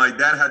then when my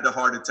dad had the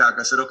heart attack,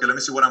 I said, okay, let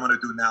me see what I'm going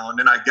to do now. And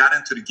then I got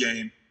into the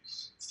game,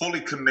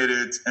 fully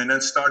committed, and then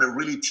started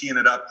really teeing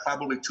it up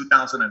probably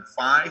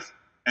 2005.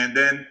 And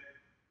then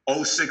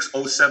 06,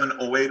 07,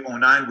 08,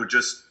 09 were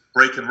just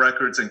breaking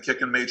records and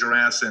kicking major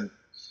ass and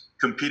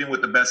competing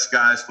with the best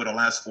guys for the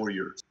last 4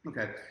 years.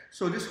 Okay,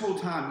 so this whole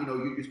time,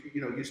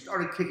 you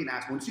started kicking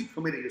ass. Once you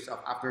committed yourself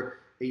after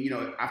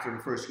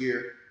the first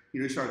year,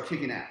 you started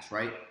kicking ass,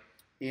 right?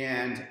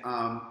 And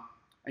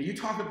you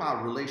talked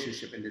about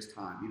relationship in this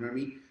time. You know what I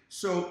mean?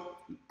 So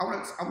I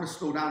want to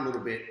slow down a little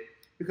bit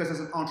because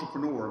as an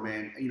entrepreneur,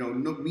 man,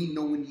 me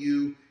knowing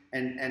you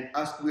and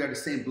us, we are the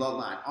same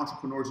bloodline.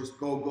 Entrepreneurs just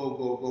go, go,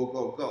 go, go,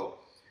 go, go.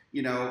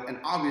 And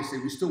obviously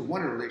we still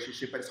want a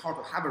relationship, but it's hard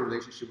to have a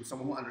relationship with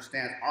someone who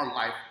understands our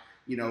life,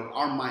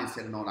 our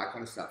mindset and all that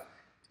kind of stuff.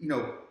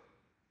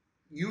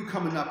 You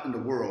coming up in the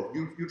world,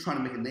 you're trying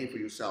to make a name for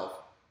yourself.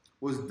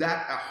 Was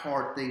that a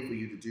hard thing for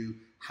you to do?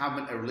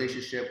 Having a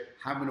relationship,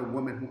 having a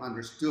woman who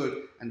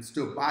understood and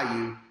stood by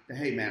you that,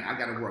 hey man, I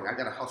gotta work, I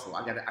gotta hustle,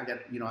 I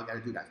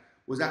gotta do that.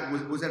 Was that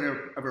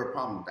ever a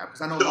problem with that?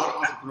 Because I know a lot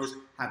of entrepreneurs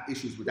have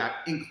issues with that,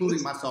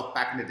 including myself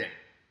back in the day.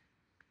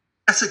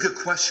 That's a good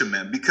question,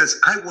 man, because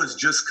I was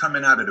just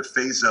coming out of the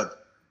phase of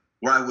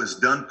where I was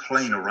done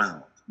playing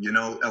around.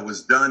 I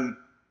was done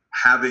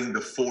having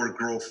the 4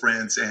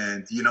 girlfriends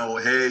and,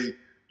 hey,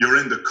 you're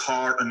in the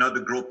car, another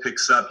girl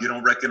picks up, you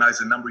don't recognize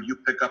the number, you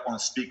pick up on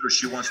speaker,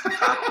 she wants to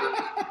talk.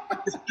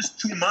 It's just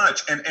too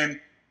much.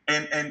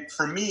 And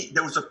for me,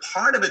 there was a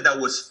part of it that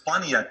was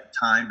funny at the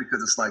time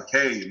because it's like,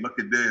 hey, look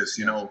at this,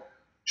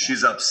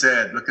 she's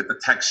upset. Look at the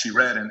text she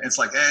read. And it's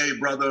like, hey,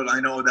 brother,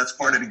 I know that's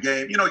part of the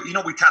game.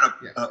 We kind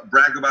of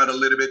brag about it a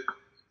little bit.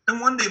 Then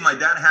one day my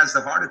dad has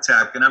the heart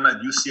attack and I'm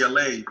at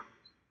UCLA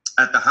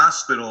at the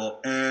hospital.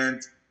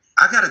 And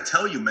I got to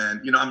tell you,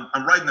 man,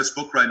 I'm writing this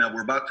book right now.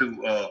 We're about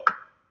to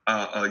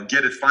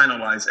get it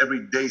finalized.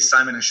 Every day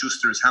Simon &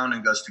 Schuster is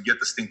hounding us to get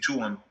this thing to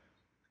him.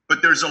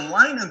 But there's a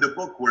line in the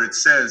book where it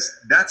says,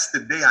 that's the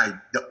day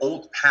the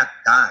old Pat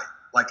died.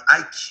 Like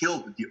I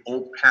killed the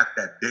old Pat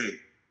that day.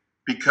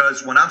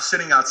 Because when I'm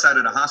sitting outside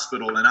of the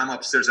hospital and I'm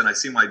upstairs and I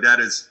see my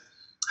dad is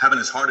having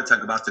his heart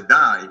attack about to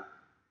die.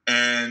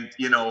 And,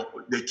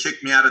 they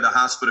kicked me out of the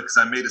hospital because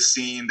I made a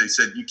scene. They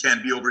said, you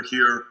can't be over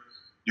here.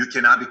 You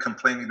cannot be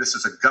complaining. This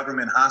is a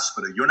government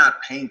hospital. You're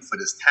not paying for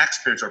this.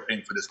 Taxpayers are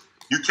paying for this.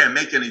 You can't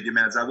make any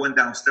demands. I went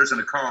downstairs in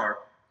the car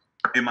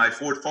in my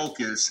Ford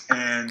Focus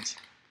and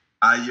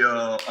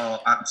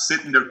I'm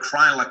sitting there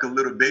crying like a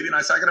little baby. And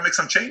I said, I got to make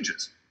some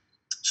changes.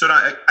 So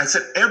I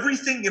said,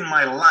 everything in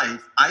my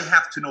life, I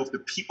have to know if the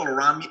people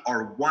around me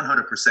are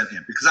 100%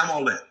 in because I'm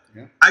all in.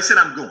 Yeah. I said,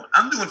 I'm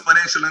doing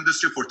financial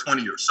industry for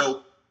 20 years.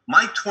 So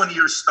my 20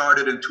 years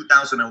started in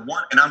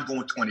 2001 and I'm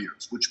going 20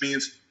 years, which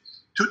means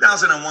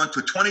 2001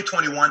 to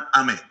 2021,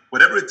 I'm in.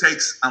 Whatever it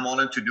takes, I'm all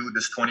in to do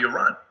this 20-year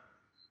run.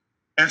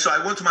 And so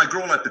I went to my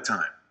girl at the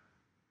time,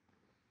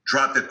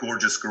 dropped that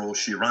gorgeous girl.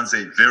 She runs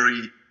a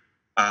very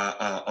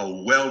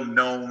a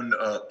well-known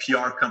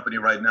PR company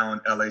right now in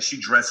LA. She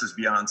dresses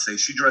Beyonce.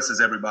 She dresses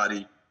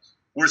everybody.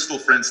 We're still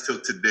friends till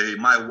today.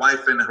 My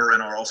wife and her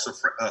and are also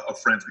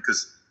friends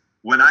because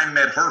when I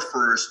met her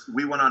first,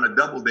 we went on a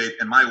double date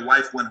and my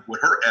wife went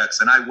with her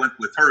ex and I went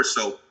with her.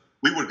 So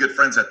we were good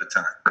friends at the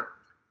time.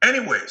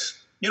 Anyways,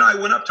 I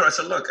went up to her. I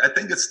said, look, I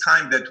think it's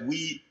time that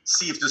we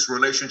see if this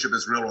relationship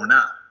is real or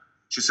not.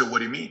 She said, what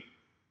do you mean?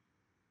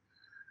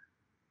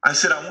 I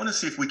said, I want to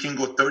see if we can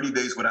go 30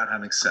 days without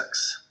having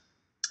sex.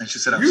 And she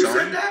said, I'm sorry.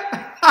 Said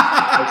that?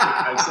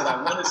 I said,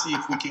 I want to see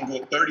if we can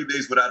go 30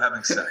 days without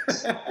having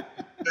sex.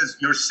 Because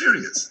you're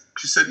serious.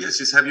 She said, yes.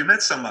 She said, have you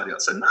met somebody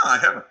else? I said, no, I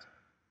haven't.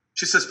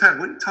 She says, Pat,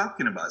 what are you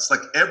talking about? It's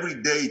like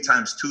every day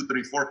times 2,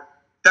 3, 4.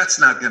 That's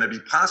not going to be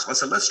possible. I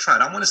said, let's try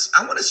it. I want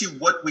to see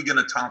what we're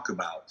going to talk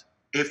about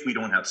if we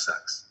don't have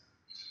sex.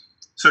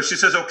 So she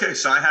says, okay.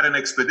 So I had an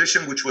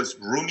Expedition, which was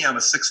roomy. I'm a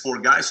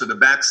 6'4" guy, so the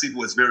back seat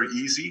was very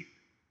easy.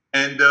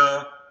 And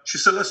she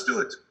said, let's do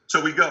it. So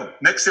we go.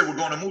 Next day, we're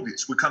going to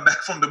movies. We come back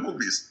from the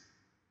movies.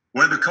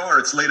 We're in the car.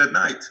 It's late at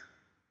night.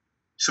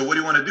 So what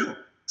do you want to do?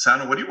 So I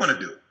don't know, what do you want to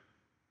do?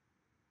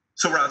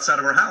 So we're outside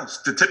of our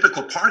house. The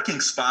typical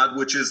parking spot,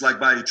 which is like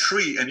by a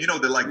tree, and you know,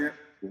 the like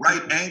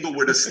right angle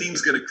where the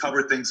steam's going to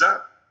cover things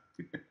up.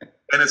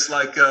 And it's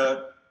like,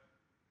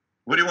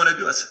 what do you want to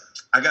do? I said,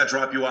 I got to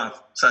drop you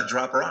off. So I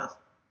drop her off.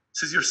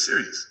 She says, you're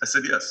serious? I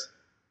said, yes.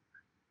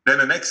 Then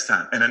the next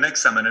time, and the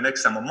next time, and the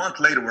next time. A month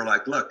later, we're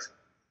like, look,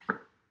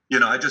 you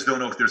know, I just don't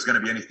know if there's going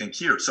to be anything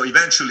here. So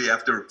eventually,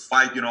 after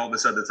fight, you know, all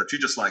this other stuff, she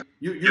just like,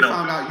 you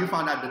found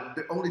out that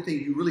the only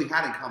thing you really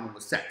had in common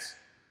was sex.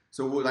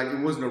 So like it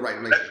wasn't the right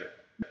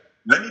relationship.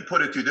 Let me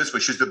put it to you this way.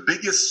 She's the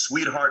biggest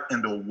sweetheart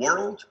in the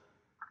world,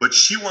 but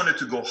she wanted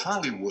to go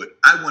Hollywood.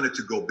 I wanted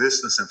to go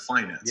business and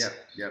finance.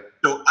 Yeah.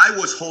 So I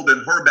was holding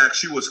her back.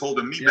 She was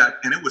holding me back,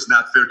 and it was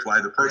not fair to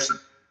either person.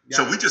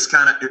 So we just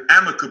kind of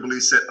amicably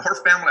said, her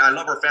family, I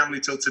love her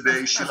family till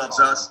today. She loves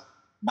us.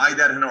 My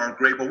dad and her are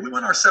great, but we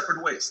went our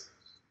separate ways.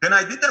 Then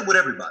I did that with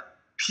everybody,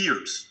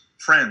 peers,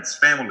 friends,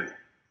 family,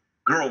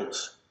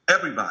 girls,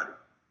 everybody.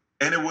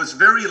 And it was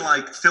very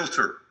like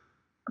filter.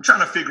 I'm trying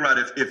to figure out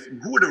if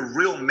who are the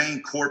real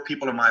main core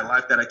people in my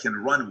life that I can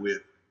run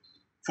with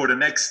for the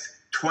next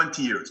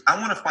 20 years. I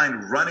want to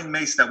find running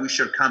mates that we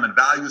share common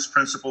values,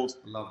 principles,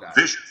 love that.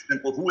 Vision,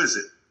 simple. Who is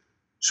it?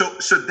 So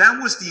that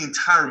was the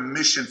entire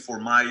mission for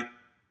my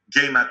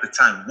game at the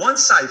time.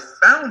 Once I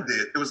found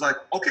it, it was like,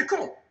 okay,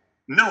 cool.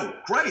 No,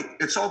 great.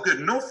 It's all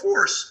good. No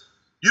force.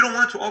 You don't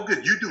want to? All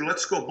good. You do.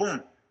 Let's go.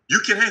 Boom. You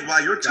can hang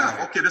while you're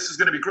tough. Okay, this is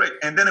going to be great.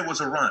 And then it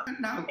was a run.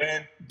 Now,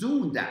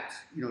 doing that,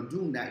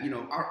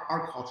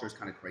 our culture is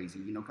kind of crazy.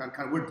 Kind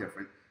of we're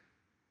different.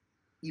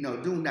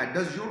 Doing that,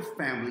 does your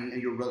family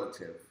and your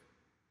relative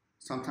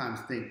sometimes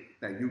think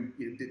that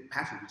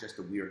Patrick is just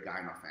a weird guy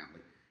in our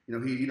family?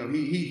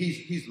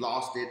 He's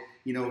lost it.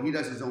 He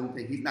does his own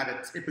thing. He's not a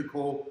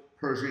typical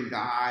Persian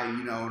guy.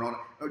 And all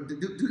that.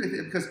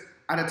 Because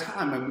at a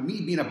time,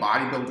 me being a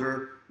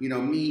bodybuilder,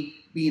 me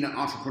being an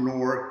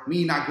entrepreneur,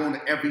 me not going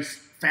to every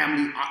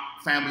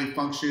family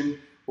function,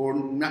 or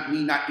not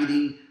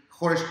eating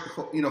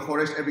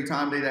khoresh every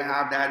time they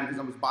have that because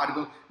I was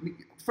bodybuilding.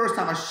 First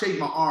time I shaved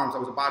my arms, I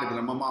was a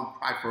bodybuilder. My mom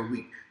cried for a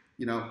week.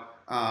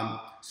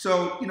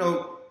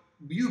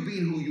 You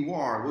being who you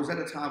are, was at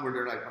a time where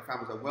they're like, my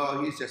family was like,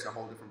 well, he's just a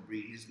whole different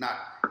breed. He's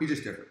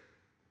just different.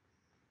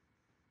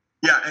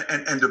 Yeah,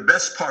 and the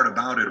best part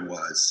about it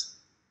was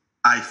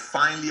I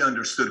finally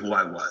understood who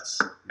I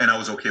was, and I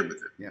was okay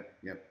with it.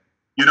 Yep.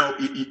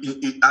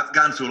 I've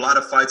gone through a lot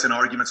of fights and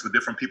arguments with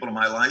different people in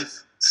my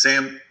life.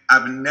 Sam,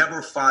 I've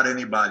never fought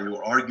anybody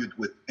or argued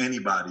with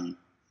anybody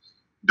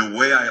the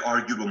way I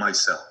argued with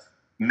myself.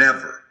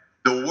 Never.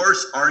 The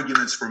worst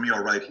arguments for me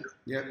are right here.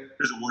 Yep.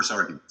 Here's the worst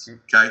arguments,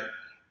 okay?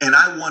 And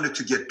I wanted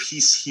to get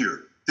peace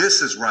here.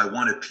 This is where I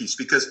wanted peace,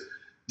 because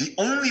the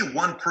only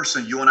one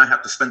person you and I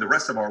have to spend the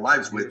rest of our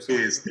lives with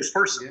is this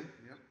person. Yeah.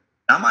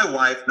 Not my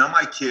wife, not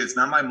my kids,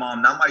 not my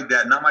mom, not my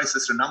dad, not my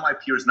sister, not my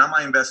peers, not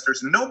my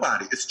investors,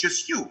 nobody. It's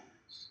just you.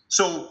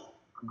 So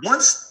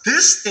once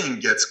this thing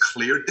gets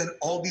cleared, then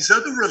all these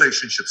other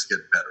relationships get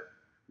better.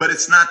 But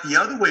it's not the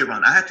other way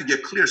around. I had to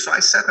get clear. So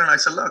I sat there and I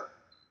said, look,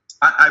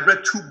 I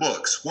read 2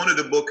 books. One of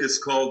the book is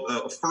called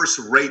First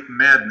Rate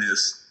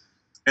Madness,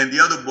 and the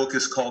other book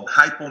is called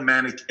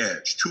Hypomanic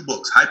Edge. 2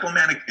 books,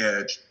 Hypomanic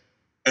Edge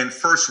and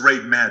First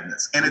Rate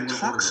Madness. And it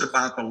talks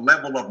about the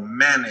level of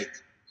manic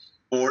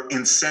or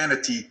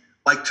insanity,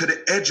 like to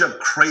the edge of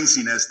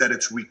craziness that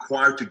it's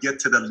required to get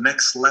to the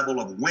next level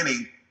of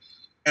winning.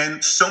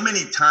 And so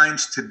many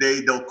times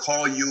today, they'll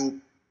call you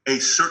a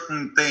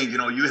certain thing.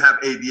 You have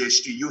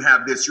ADHD, you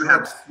have this, You're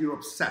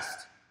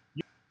obsessed.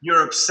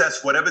 You're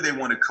obsessed, whatever they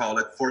want to call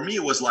it. For me,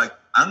 it was like,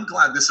 I'm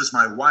glad this is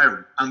my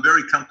wiring. I'm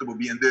very comfortable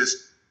being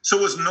this. So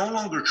it was no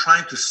longer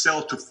trying to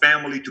sell to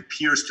family, to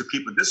peers, to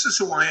people. This is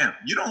who I am.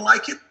 You don't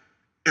like it?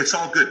 It's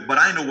all good, but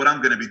I know what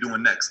I'm going to be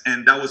doing next.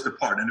 And that was the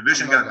part. And the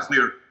vision got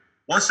clear.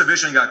 Once the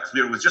vision got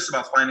clear, it was just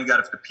about finding out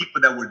if the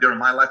people that were there in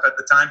my life at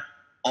the time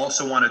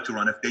also wanted to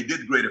run. If they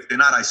did, great. If they're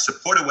not, I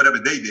supported whatever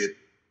they did,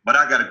 but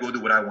I got to go do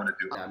what I want to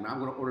do. Yeah, I'm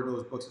going to order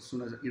those books as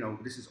soon as,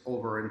 this is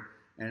over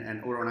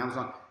and order on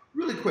Amazon.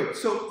 Really quick.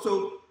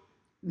 So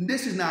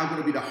this is now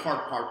going to be the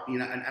hard part,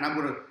 and I'm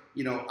going to,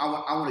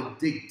 I want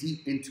to dig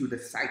deep into the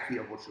psyche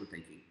of what you're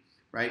thinking,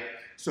 right?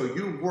 So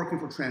you're working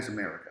for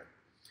Transamerica,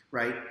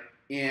 right?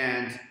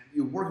 And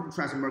you're working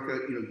for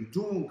Transamerica, you're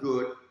doing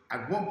good.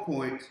 At one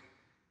point,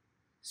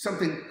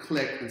 something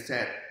clicked and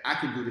said, I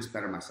can do this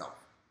better myself.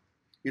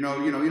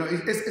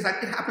 It's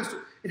like it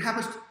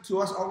happens to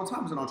us all the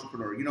time as an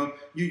entrepreneur.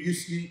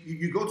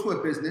 You go to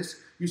a business,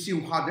 you see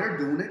how they're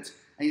doing it,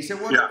 and you say,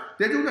 well,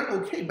 they're doing it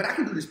okay, but I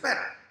can do this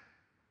better.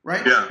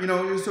 Right? Yeah.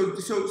 So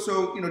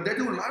they're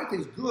doing a lot of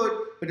things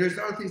good, but there's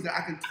other things that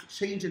I can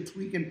change and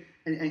tweak and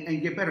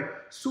get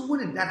better. So when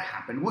did that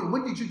happen?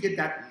 When did you get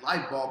that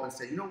light bulb and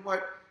say, you know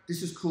what?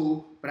 this is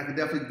cool, but I could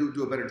definitely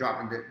do a better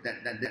job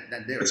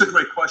than theirs? It's a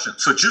great question.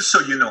 So just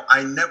so you know,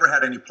 I never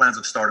had any plans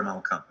of starting my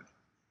own company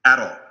at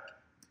all.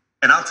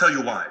 And I'll tell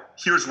you why.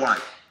 Here's why.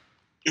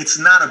 It's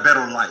not a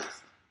better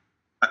life.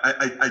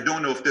 I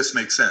don't know if this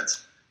makes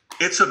sense.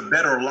 It's a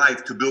better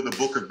life to build a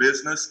book of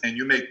business and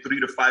you make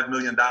 $3 to $5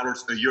 million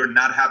a year,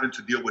 not having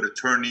to deal with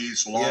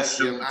attorneys,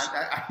 lawsuits,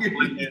 I hear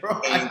you,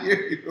 bro. I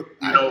hear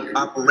you.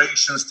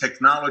 Operations,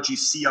 technology,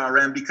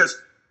 CRM.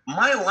 Because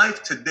my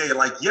life today,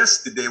 like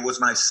yesterday, was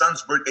my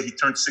son's birthday. He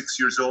turned 6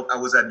 years old. I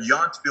was at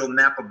Yountville,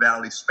 Napa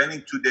Valley,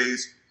 spending 2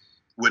 days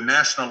with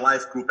National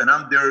Life Group, and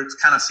I'm there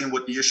kind of seeing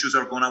what the issues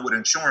are going on with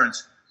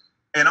insurance.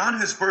 And on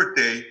his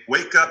birthday,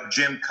 wake up,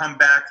 Jim, come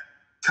back,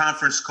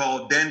 conference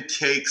call, then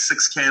cake,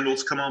 6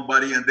 candles, come on,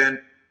 buddy. And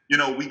then,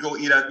 we go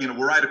eat at,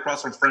 we're right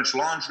across from French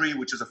Laundry,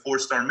 which is a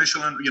 4-star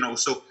Michelin,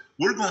 so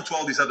we're going to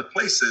all these other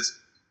places.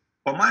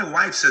 But my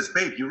wife says,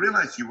 babe, you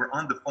realize you were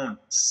on the phone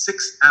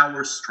 6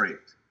 hours straight.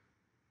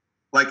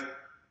 Like,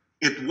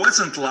 it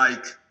wasn't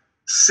like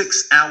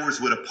 6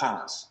 hours with a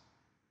pause,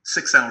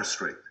 6 hours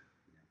straight.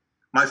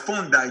 My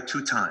phone died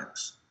 2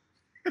 times.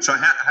 So I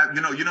have,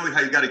 you know how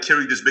you got to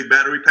carry these big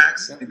battery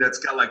packs that's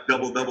got like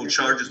double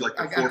charges, like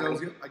I got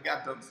those.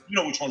 You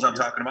know which ones I'm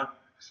talking about.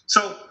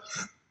 So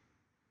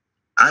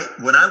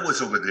when I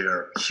was over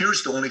there,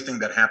 here's the only thing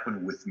that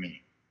happened with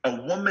me. A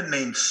woman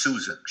named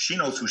Susan, she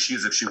knows who she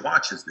is if she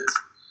watches this.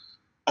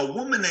 A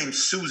woman named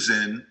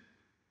Susan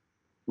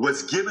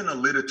was given a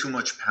little too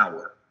much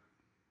power.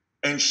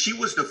 And she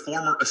was the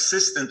former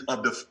assistant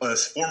of the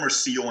former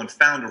CEO and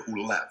founder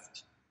who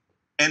left.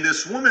 And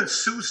this woman,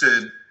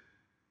 Susan,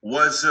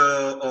 was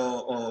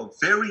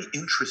very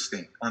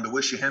interesting on the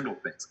way she handled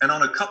things. And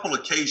on a couple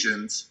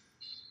occasions,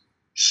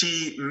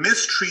 she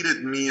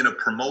mistreated me in a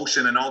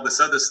promotion and all this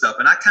other stuff.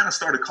 And I kind of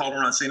started calling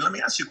around saying, let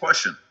me ask you a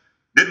question.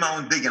 Did my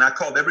own digging. I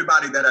called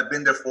everybody that had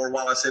been there for a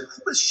while. I said,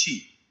 who is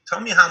she?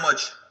 Tell me how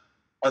much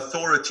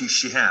authority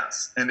she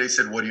has. And they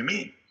said, what do you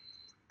mean?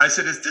 I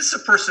said, is this a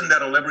person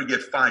that'll ever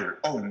get fired?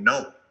 Oh,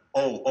 no.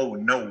 Oh,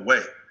 no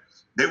way.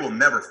 They will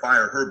never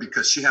fire her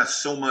because she has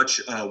so much,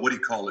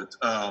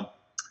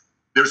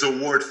 there's a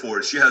word for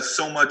it. She has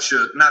so much,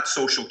 not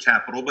social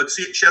capital, but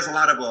she has a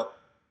lot of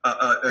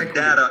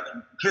data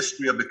and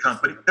history of the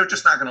company. They're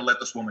just not going to let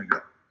this woman go.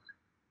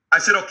 I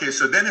said, okay,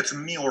 so then it's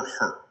me or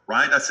her,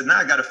 right? I said, now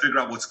I got to figure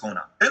out what's going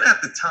on. Then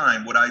at the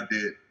time, what I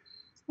did,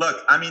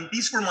 look, I mean,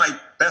 these were my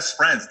best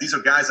friends. These are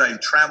guys I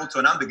travel to,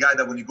 and I'm the guy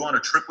that when you go on a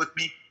trip with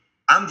me,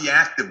 I'm the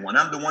active one.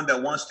 I'm the one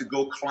that wants to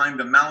go climb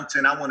the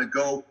mountain. I want to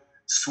go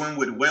swim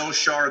with whale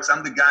sharks.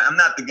 I'm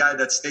not the guy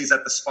that stays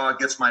at the spa,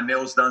 gets my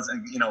nails done,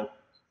 and,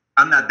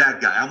 I'm not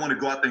that guy. I want to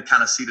go out there and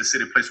kind of see the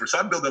city, place where. So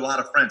I built a lot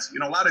of friends.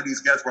 A lot of these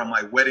guys were on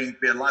my wedding.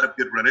 We had a lot of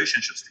good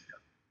relationships together.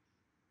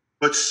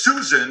 But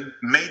Susan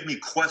made me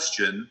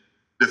question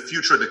the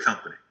future of the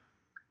company.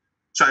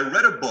 So I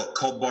read a book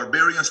called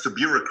Barbarians to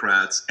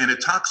Bureaucrats, and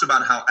it talks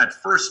about how at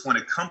first when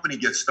a company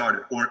gets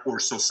started or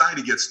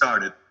society gets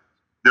started,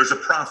 there's a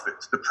prophet.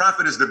 The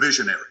prophet is the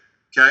visionary,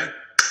 okay?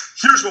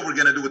 Here's what we're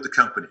going to do with the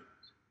company.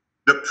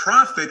 The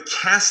prophet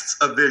casts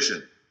a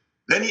vision.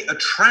 Then he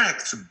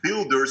attracts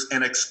builders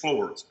and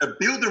explorers. A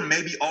builder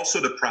may be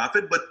also the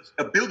prophet, but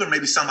a builder may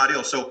be somebody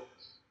else. So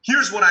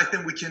here's what I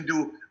think we can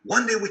do.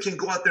 One day we can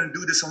go out there and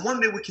do this, and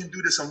one day we can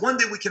do this, and one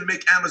day we can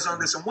make Amazon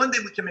this, and one day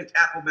we can make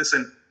Apple this.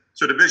 And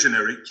so the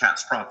visionary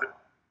casts prophet.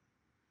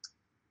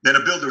 Then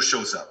a builder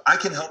shows up. I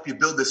can help you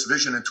build this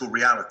vision into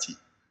reality.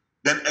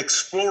 Then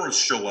explorers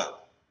show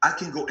up. I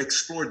can go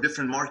explore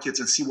different markets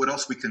and see what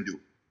else we can do.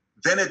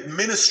 Then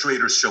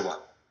administrators show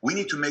up. We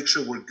need to make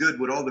sure we're good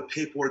with all the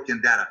paperwork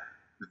and data.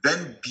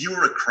 Then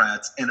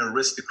bureaucrats and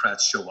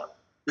aristocrats show up.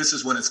 This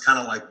is when it's kind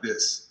of like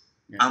this.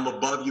 Yeah. I'm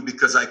above you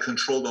because I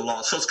control the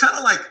law. So it's kind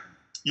of like,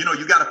 you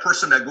got a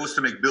person that goes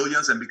to make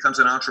billions and becomes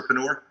an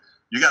entrepreneur.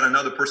 You got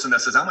another person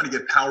that says, I'm going to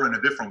get power in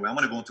a different way. I'm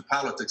going to go into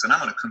politics and I'm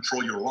going to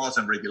control your laws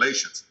and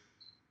regulations.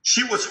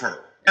 She was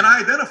her. And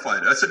I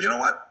identified it. I said, you know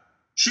what?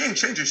 She ain't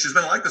changing. She's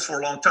been like this for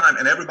a long time.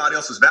 And everybody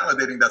else is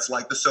validating that's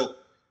like this. So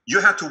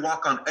you have to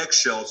walk on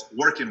eggshells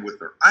working with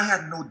her. I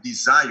had no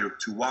desire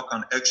to walk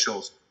on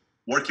eggshells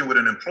working with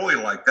an employee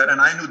like that.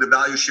 And I knew the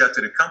value she had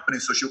to the company.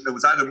 So it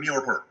was either me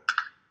or her.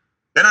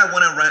 Then I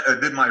went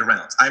and did my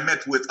rounds. I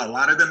met with a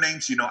lot of the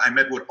names, I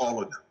met with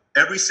all of them.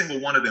 Every single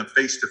one of them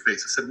face to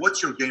face. I said,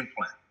 what's your game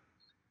plan?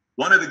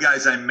 One of the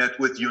guys I met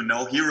with, he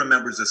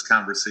remembers this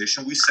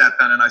conversation. We sat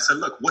down and I said,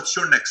 look, what's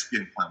your next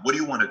game plan? What do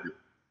you want to do?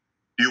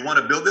 Do you want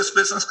to build this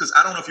business? Because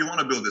I don't know if you want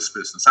to build this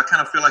business. I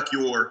kind of feel like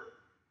you're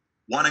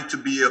wanting to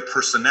be a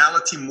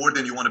personality more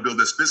than you want to build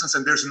this business.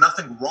 And there's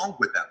nothing wrong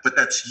with that, but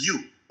that's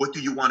you. What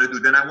do you want to do?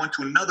 Then I went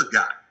to another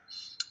guy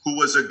who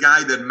was a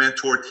guy that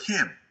mentored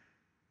him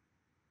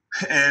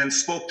and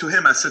spoke to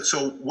him. I said,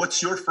 so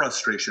what's your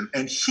frustration?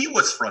 And he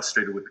was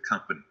frustrated with the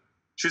company.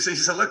 He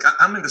said, look,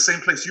 I'm in the same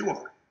place you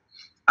are.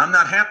 I'm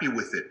not happy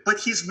with it, but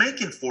he's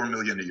making $4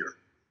 million a year.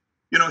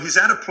 He's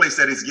at a place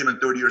that he's given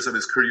 30 years of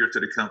his career to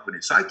the company.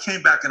 So I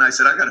came back and I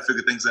said, I got to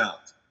figure things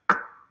out.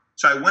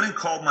 So I went and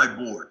called my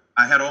board.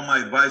 I had all my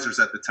advisors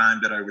at the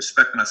time that I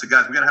respect, and I said,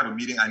 guys, we got to have a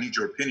meeting. I need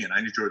your opinion.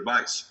 I need your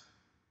advice.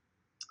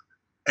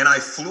 And I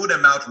flew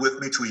them out with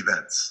me to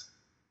events.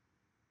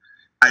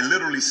 I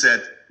literally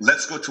said,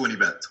 let's go to an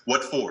event.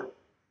 What for?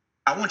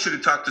 I want you to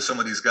talk to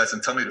some of these guys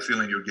and tell me the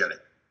feeling you're getting.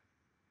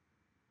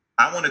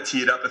 I want to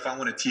tee it up. If I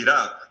want to tee it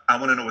up, I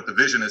want to know what the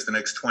vision is the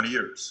next 20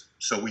 years.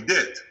 So we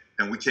did.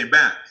 And we came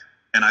back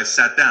and I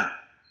sat down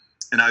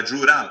and I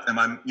drew it out. And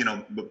I'm,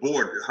 the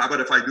board, how about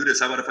if I do this?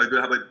 How about if I do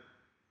it?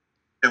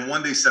 And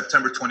one day,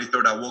 September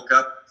 23rd, I woke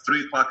up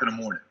 3 o'clock in the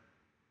morning.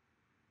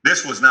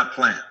 This was not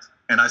planned.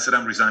 And I said,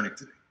 I'm resigning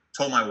today.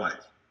 Told my wife.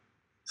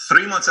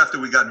 3 months after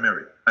we got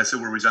married, I said,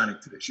 we're resigning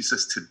today. She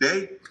says,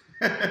 today?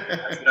 I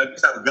said, I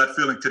just have a gut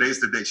feeling today's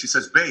the day. She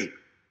says, babe,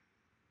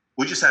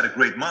 we just had a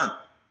great month.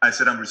 I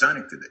said, I'm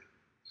resigning today.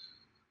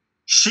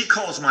 She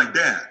calls my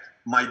dad.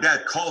 My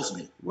dad calls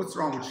me. What's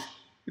wrong with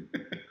you?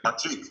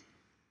 Bakhtiar,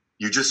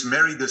 you just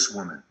married this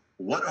woman.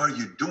 What are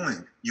you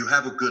doing? You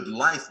have a good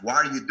life. Why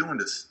are you doing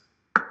this?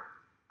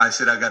 I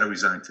said, I got to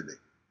resign today.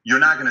 You're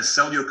not going to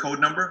sell your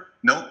code number?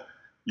 No.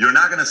 You're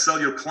not going to sell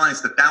your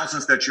clients the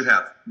thousands that you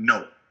have?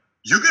 No.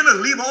 You're going to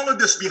leave all of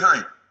this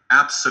behind?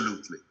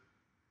 Absolutely.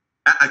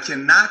 I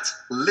cannot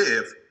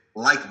live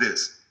like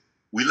this.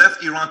 We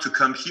left Iran to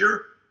come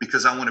here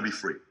because I want to be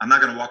free. I'm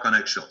not going to walk on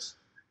eggshells.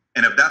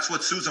 And if that's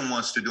what Susan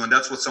wants to do, and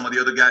that's what some of the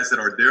other guys that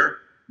are there,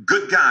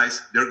 good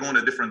guys, they're going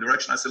a different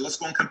direction. I said, let's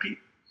go and compete.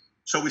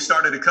 So we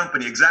started a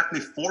company. Exactly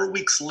 4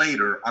 weeks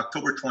later,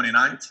 October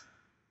 29th,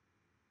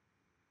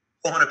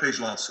 400-page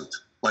lawsuit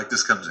like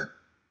this comes in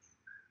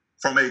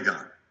from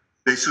Aegon.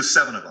 They sue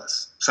 7 of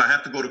us. So I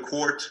have to go to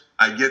court.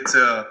 I get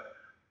an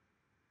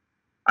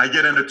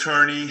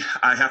attorney.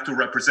 I have to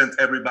represent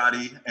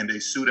everybody, and they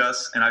sued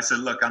us. And I said,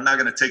 look, I'm not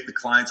going to take the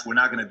clients. We're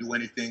not going to do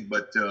anything,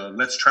 but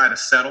let's try to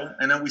settle.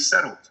 And then we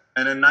settled.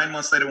 And then 9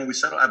 months later when we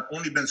settled, I've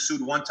only been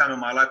sued one time in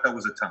my life. That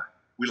was the time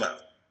we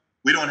left.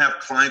 We don't have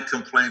client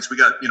complaints. We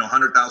got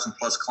 100,000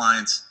 plus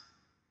clients,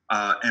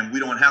 and we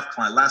don't have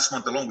client. Last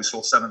month alone, we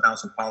sold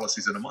 7,000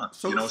 policies in a month.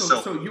 So you're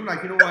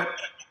like, you know what?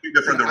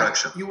 Different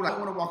direction. I don't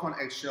want to walk on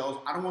eggshells.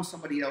 I don't want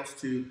somebody else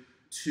to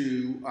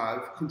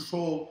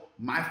control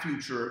my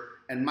future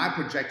and my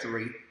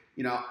trajectory.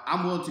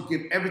 I'm willing to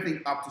give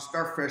everything up to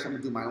start fresh. I'm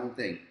gonna do my own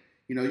thing.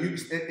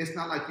 It's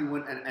not like you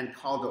went and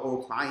called the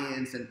old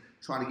clients and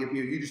trying to give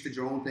you just did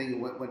your own thing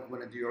and went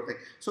and do your own thing.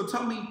 So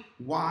tell me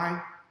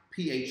why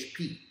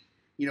PHP?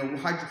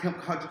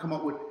 How'd you come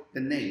up with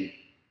the name?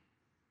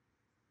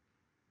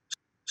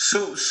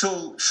 So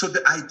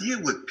the idea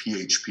with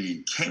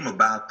PHP came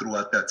about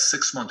throughout that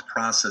 6-month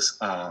process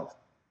of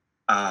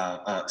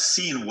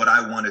seeing what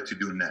I wanted to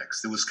do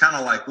next. It was kind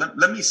of like,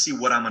 let me see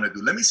what I'm going to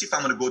do. Let me see if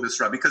I'm going to go this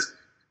route. Because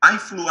I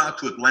flew out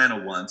to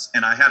Atlanta once,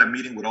 and I had a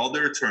meeting with all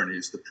their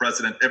attorneys, the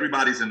president,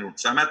 everybody's in the room.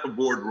 So I'm at the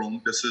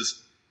boardroom. This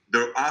is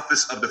the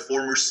office of the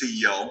former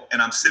CEO,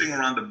 and I'm sitting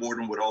around the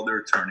boardroom with all their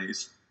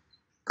attorneys.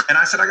 And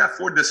I said, I got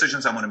 4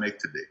 decisions I'm going to make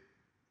today.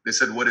 They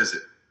said, what is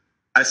it?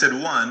 I said,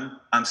 1,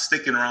 I'm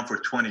sticking around for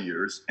 20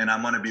 years, and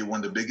I'm going to be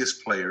one of the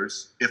biggest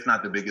players, if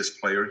not the biggest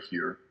player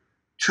here.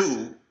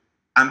 2,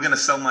 I'm going to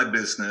sell my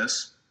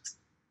business.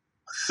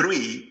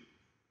 3,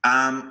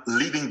 I'm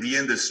leaving the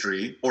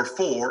industry. Or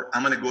 4,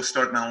 I'm going to go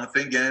start my own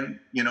thing and,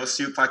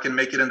 see if I can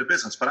make it in the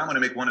business. But I'm going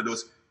to make one of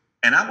those.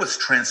 And I was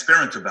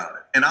transparent about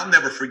it. And I'll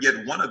never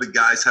forget, one of the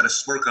guys had a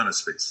smirk on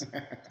his face.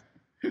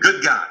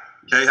 Good guy.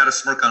 Okay, had a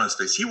smirk on his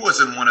face. He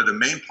wasn't one of the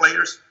main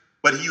players,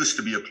 but he used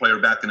to be a player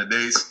back in the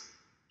days.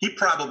 He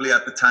probably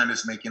at the time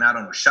is making, I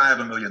don't know, shy of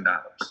 $1 million.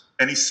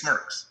 And he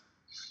smirks.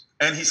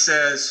 And he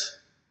says,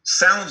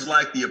 sounds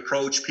like the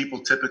approach people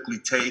typically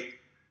take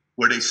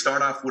where they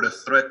start off with a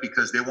threat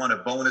because they want a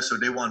bonus or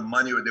they want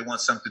money or they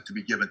want something to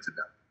be given to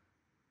them.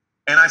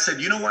 And I said,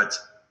 you know what?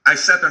 I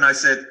sat there and I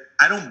said,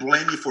 I don't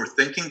blame you for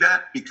thinking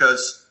that,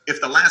 because if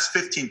the last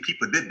 15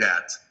 people did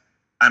that,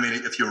 I mean,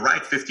 if you're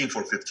right 15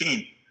 for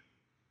 15,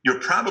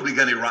 you're probably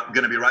going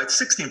to be right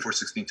 16 for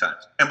 16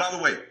 times. And by the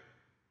way,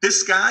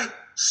 this guy,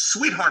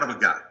 sweetheart of a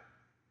guy,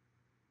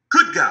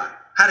 good guy,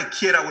 had a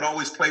kid. I would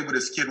always play with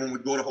his kid when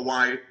we'd go to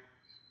Hawaii.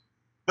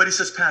 But he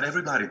says, Pat,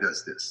 everybody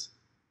does this.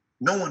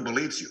 No one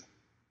believes you.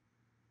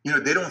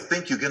 They don't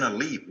think you're going to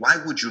leave. Why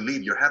would you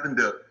leave? You're having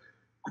the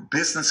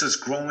businesses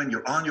growing.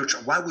 You're on your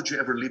why would you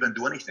ever leave and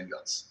do anything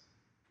else?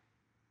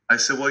 I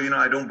said, well,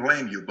 I don't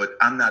blame you, but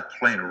I'm not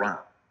playing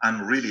around.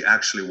 I'm really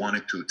actually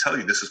wanting to tell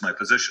you this is my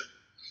position.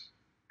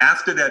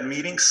 After that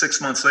meeting,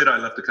 6 months later, I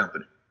left the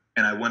company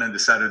and I went and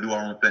decided to do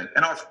our own thing.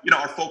 And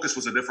our focus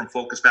was a different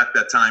focus back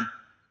that time.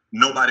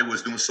 Nobody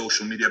was doing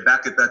social media.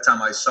 Back at that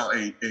time, I saw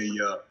a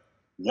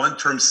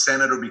one-term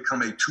senator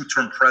become a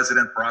 2-term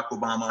president, Barack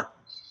Obama.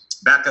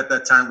 Back at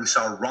that time, we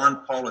saw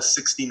Ron Paul, a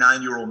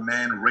 69-year-old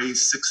man,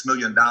 raise $6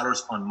 million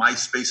on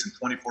MySpace in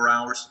 24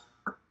 hours.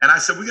 And I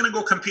said, we're going to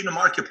go compete in the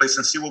marketplace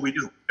and see what we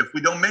do. If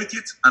we don't make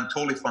it, I'm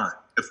totally fine.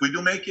 If we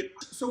do make it.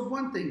 So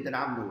one thing that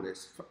I've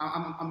noticed,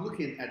 I'm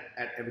looking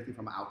at everything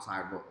from an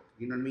outside world.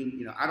 You know what I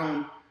mean? I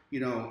don't,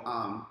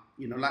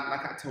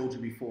 like I told you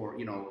before,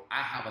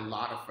 I have a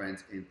lot of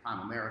friends in Prime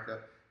America.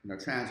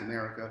 Trans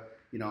America,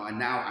 and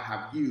now I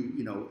have you,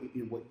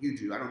 in what you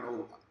do. I don't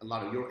know a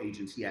lot of your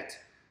agents yet,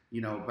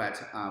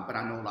 but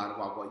I know a lot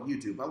about what you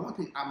do. But one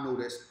thing I've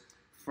noticed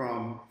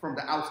from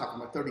the outside,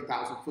 from a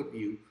 30,000 foot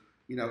view,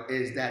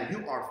 is that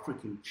you are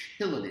freaking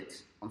killing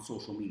it on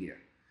social media.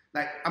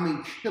 Like, I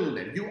mean, killing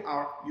it.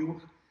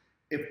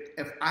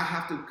 If I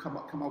have to come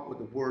up with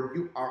a word,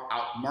 you are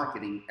out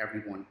marketing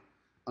everyone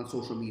on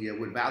social media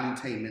with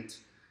valuetainment.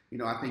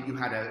 I think you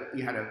had a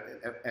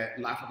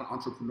Life of an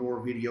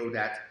Entrepreneur video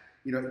that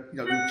you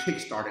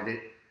kickstarted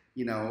it,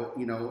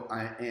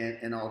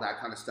 and all that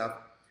kind of stuff.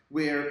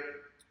 Where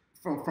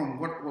from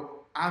what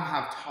I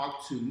have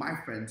talked to my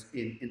friends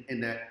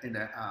in the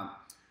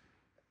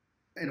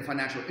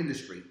financial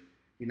industry,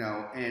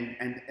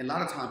 and a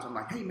lot of times I'm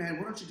like, hey man,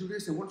 why don't you do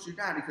this and why don't you do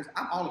that? Because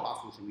I'm all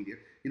about social media,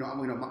 I'm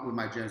with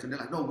my gyms, and they're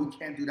like, no, we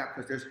can't do that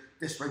because there's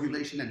this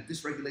regulation and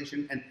this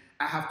regulation, and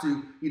I have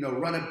to,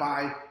 run it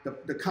by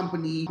the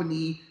company,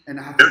 and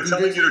I have to. They're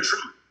telling you the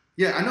truth.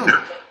 Yeah, I know.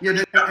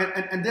 Yeah,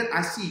 and then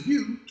I see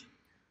you,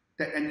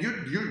 and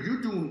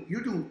you're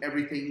doing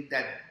everything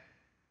that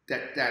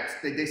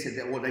they said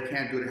that, well, they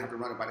can't do it, they have to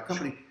run it by the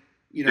company.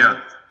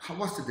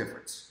 What's the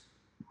difference?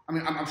 I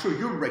mean, I'm sure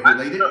you're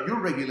regulated. You're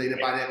regulated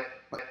by that.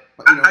 But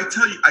I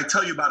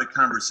tell you about a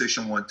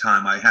conversation one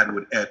time I had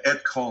with Ed.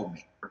 Ed called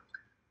me,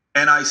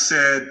 and I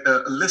said,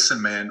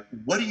 "Listen, man,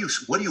 what are you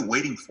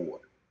waiting for?"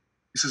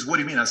 He says, "What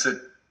do you mean?" I said,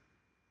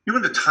 "You're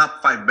in the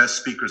top 5 best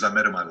speakers I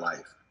met in my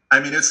life. I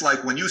mean, it's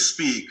like when you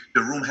speak,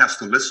 the room has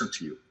to listen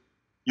to you.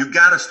 You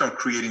got to start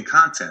creating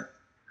content."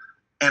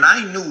 And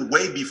I knew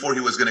way before he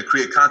was going to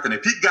create content,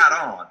 if he got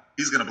on,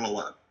 he's going to blow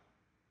up.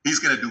 He's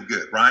going to do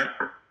good, right?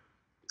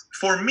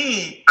 For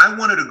me, I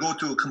wanted to go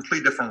to a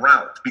complete different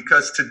route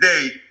because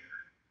today,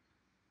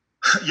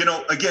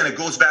 again, it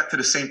goes back to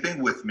the same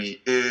thing with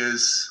me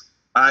is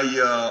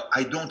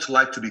I don't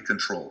like to be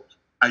controlled.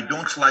 I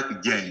don't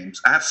like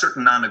games. I have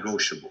certain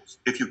non-negotiables.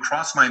 If you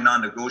cross my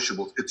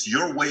non-negotiables, it's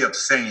your way of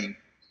saying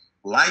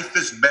life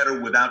is better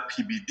without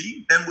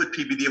PBD than with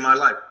PBD in my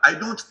life. I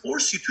don't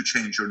force you to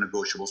change your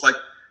negotiables. Like,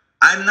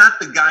 I'm not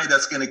the guy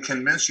that's going to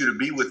convince you to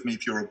be with me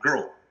if you're a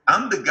girl.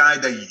 I'm the guy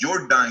that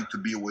you're dying to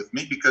be with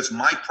me because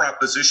my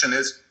proposition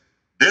is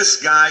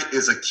this guy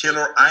is a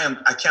killer.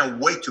 I can't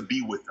wait to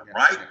be with him,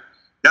 right?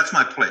 That's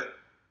my play.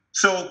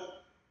 So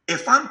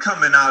if I'm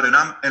coming out and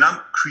I'm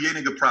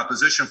creating a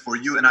proposition for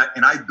you and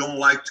I don't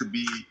like to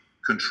be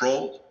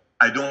controlled,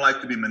 I don't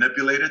like to be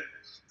manipulated,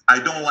 I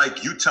don't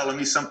like you telling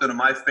me something to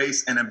my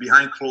face and then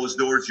behind closed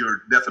doors,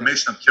 your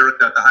defamation of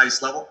character at the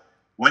highest level.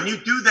 When you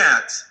do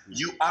that,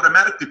 you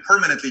automatically,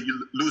 permanently,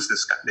 you lose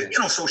this guy.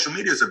 Social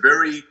media is a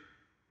very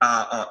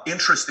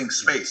interesting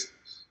space.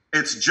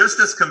 It's just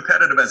as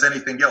competitive as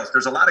anything else.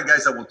 There's a lot of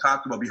guys that will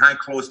talk about behind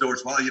closed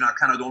doors. Well, I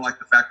kind of don't like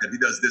the fact that he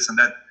does this and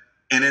that.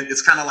 And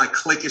it's kind of like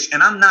cliquish.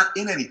 And I'm not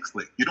in any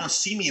clique. You don't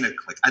see me in a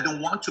clique. I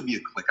don't want to be a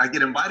clique. I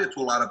get invited to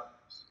a lot of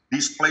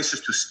these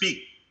places to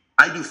speak.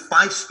 I do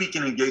 5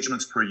 speaking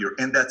engagements per year,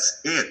 and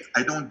that's it.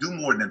 I don't do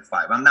more than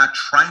 5. I'm not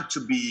trying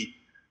to be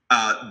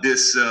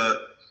this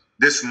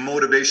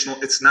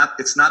motivational. It's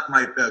not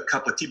my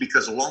cup of tea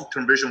because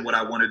long-term vision, what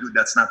I want to do,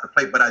 that's not the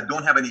play. But I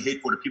don't have any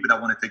hate for the people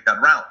that want to take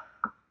that route.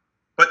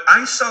 But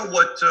I saw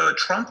what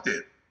Trump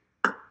did.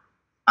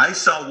 I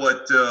saw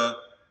what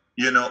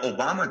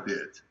Obama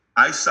did.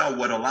 I saw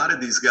what a lot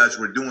of these guys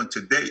were doing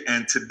today.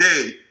 And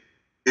today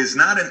is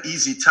not an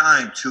easy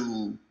time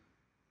to.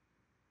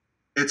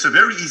 It's a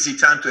very easy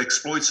time to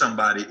exploit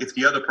somebody if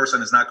the other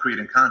person is not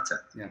creating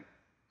content. Yeah.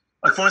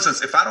 Like, for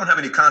instance, if I don't have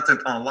any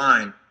content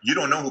online, you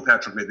don't know who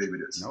Patrick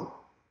Bet-David is. No.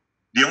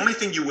 The only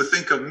thing you would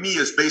think of me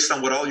is based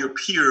on what all your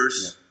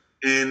peers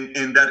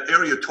in that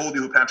area told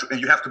you who Patrick, and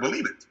you have to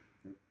believe it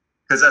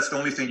because that's the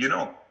only thing you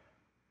know.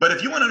 But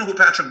if you want to know who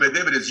Patrick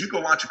Bet-David is, you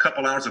go watch a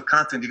couple hours of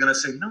content, you're going to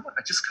say, you know what,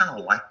 I just kind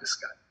of like this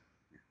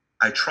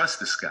guy. I trust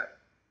this guy.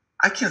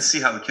 I can't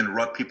see how he can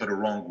rub people the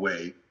wrong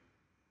way.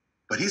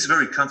 But he's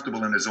very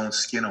comfortable in his own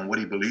skin on what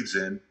he believes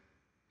in.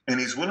 And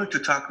he's willing to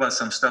talk about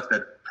some stuff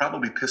that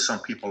probably piss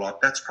some people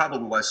off. That's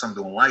probably why some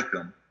don't like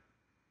him.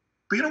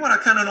 But you know what? I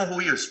kind of know who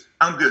he is.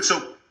 I'm good.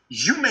 So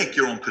you make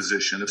your own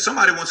position. If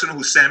somebody wants to know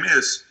who Sam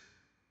is,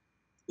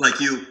 like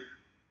you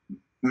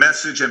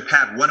message and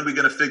Pat, when are we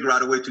going to figure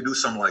out a way to do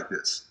something like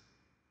this?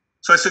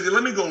 So I said,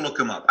 let me go look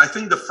him up. I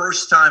think the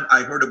first time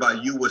I heard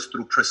about you was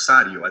through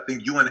Presario. I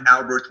think you and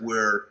Albert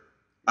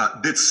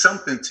did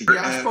something to you.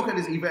 Yeah, I spoke at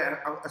his event.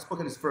 I spoke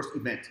at his first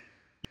event.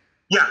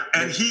 Yeah,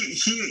 and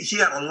he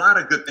had a lot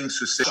of good things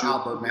to say.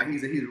 Albert, man,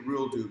 he's a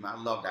real dude, man.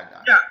 I love that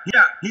guy.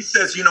 Yeah. He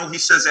says,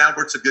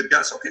 Albert's a good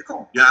guy. So, okay,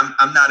 cool. Yeah,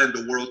 I'm not in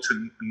the world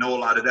to know a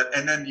lot of that.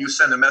 And then you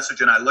send a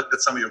message, and I looked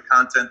at some of your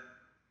content.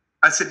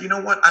 I said, you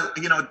know what?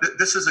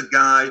 This is a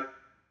guy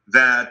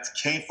that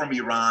came from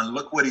Iran.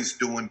 Look what he's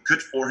doing.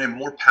 Good for him.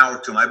 More power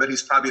to him. I bet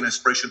he's probably an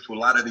inspiration to a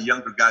lot of the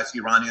younger guys,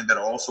 Iranian, that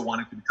are also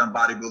wanting to become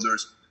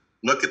bodybuilders.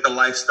 Look at the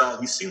lifestyle.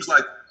 He seems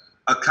like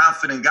a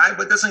confident guy,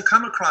 but doesn't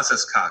come across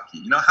as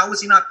cocky. How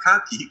is he not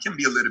cocky? He can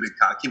be a little bit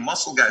cocky.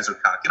 Muscle guys are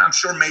cocky. And I'm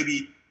sure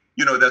maybe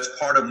you know, that's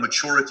part of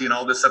maturity and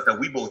all this stuff that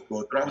we both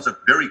go through. I was a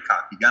very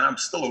cocky guy. I'm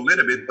still a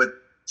little bit, but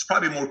it's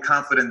probably more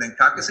confident than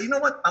cocky. I say, you know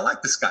what? I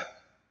like this guy.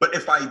 But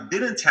if I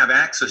didn't have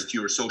access to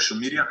your social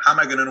media, how am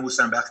I going to know who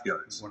Sam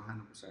Bakhtiar is?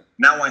 100%.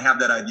 Now I have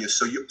that idea.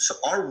 So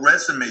our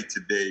resume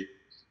today,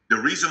 the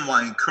reason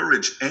why I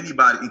encourage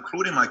anybody,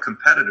 including my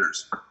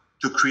competitors,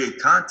 to create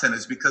content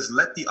is because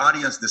let the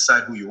audience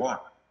decide who you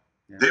are.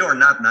 Yeah. They are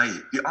not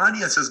naive. The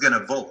audience is going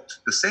to vote.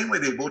 The same way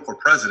they vote for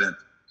president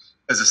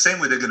is the same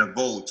way they're going to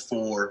vote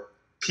for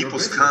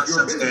people's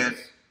content and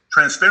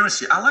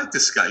transparency. I like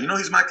this guy. You know,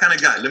 he's my kind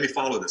of guy. Let me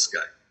follow this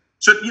guy.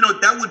 So, you know,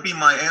 that would be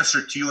my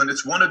answer to you. And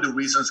it's one of the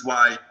reasons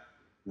why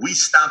we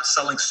stopped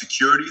selling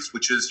securities,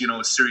 which is, you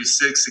know, Series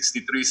 6,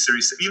 63,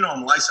 Series 6. You know,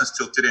 I'm licensed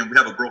till today and we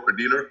have a broker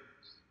dealer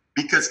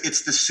because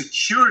it's the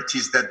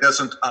securities that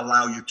doesn't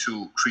allow you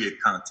to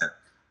create content.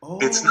 Oh,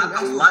 it's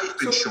not a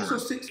life insurance. So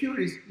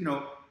securities, you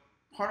know,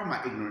 part of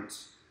my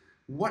ignorance,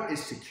 what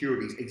is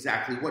securities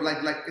exactly? What,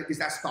 like, is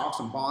that stocks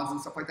and bonds and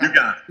stuff like that? You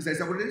got it. Is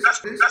that what it is?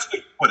 Best way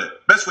to put it.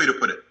 Best way to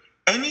put it.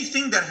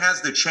 Anything that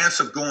has the chance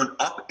of going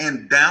up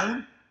and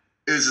down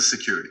is a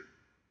security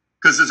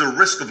because there's a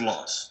risk of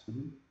loss.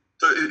 Mm-hmm.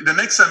 So the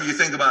next time you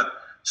think about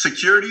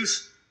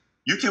securities,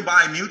 you can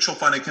buy a mutual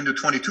fund that can do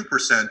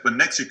 22%, but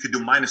next you could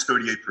do minus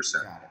 38%.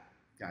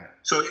 Got it.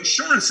 So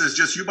insurance is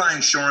just you buy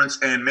insurance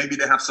and maybe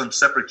they have some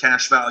separate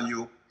cash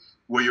value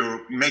where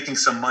you're making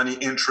some money,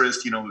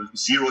 interest, you know,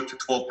 0 to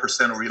 12%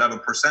 or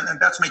 11%, and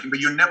that's making, but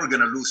you're never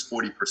going to lose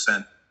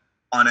 40%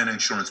 on an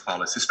insurance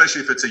policy,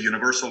 especially if it's a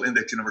universal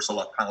index, universal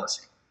life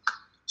policy.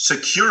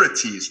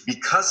 Securities,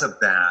 because of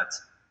that,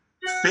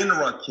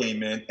 FINRA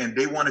came in and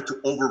they wanted to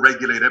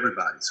overregulate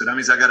everybody. So that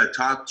means I got to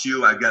talk to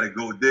you, I got to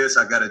go this,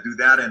 I got to do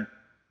that, and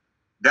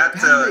that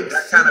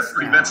kind of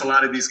prevents a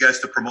lot of these guys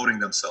to promoting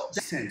themselves.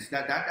 That makes sense.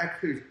 That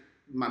clears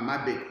my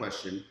big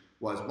question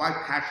was why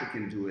Patrick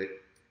can do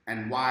it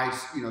and why,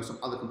 you know, some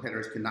other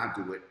competitors cannot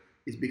do it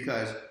is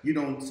because you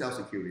don't sell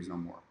securities no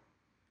more.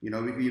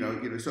 So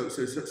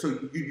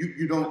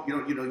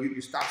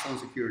you stop selling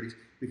securities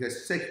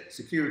because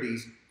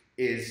securities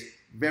is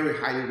very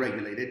highly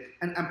regulated,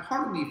 and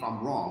part of me, if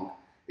I'm wrong,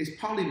 is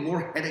probably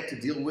more headache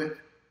to deal with,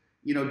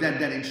 you know,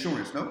 than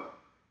insurance. No.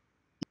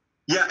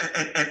 Yeah,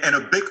 and a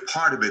big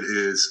part of it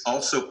is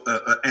also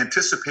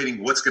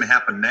anticipating what's going to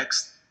happen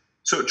next.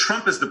 So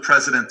Trump is the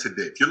president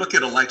today. If you look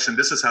at election,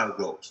 this is how it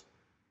goes.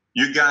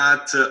 You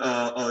got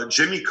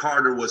Jimmy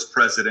Carter was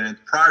president.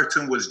 Prior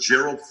to him was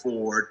Gerald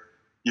Ford,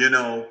 you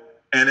know,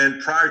 and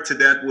then prior to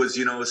that was,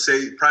 you know,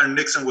 say prior to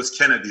Nixon was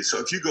Kennedy. So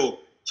if you go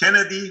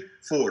Kennedy,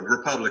 Ford,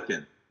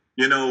 Republican,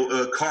 you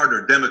know,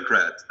 Carter,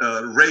 Democrat,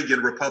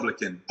 Reagan,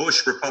 Republican,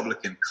 Bush,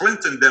 Republican,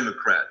 Clinton,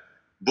 Democrat,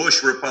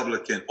 Bush,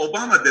 Republican,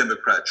 Obama,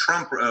 Democrat,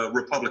 Trump,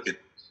 Republican.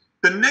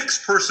 The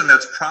next person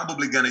that's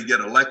probably going to get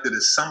elected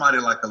is somebody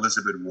like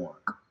Elizabeth Warren.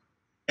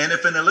 And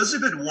if an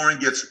Elizabeth Warren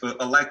gets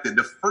elected,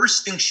 the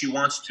first thing she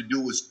wants to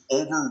do is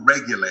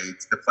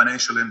overregulate the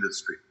financial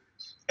industry.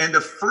 And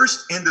the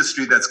first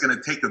industry that's going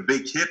to take a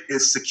big hit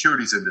is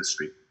securities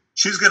industry.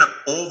 She's going to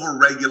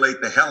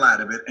overregulate the hell out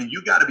of it. And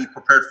you got to be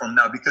prepared from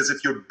now, because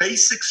if your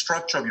basic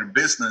structure of your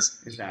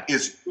business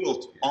is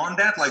built on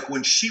that, like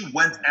when she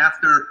went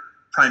after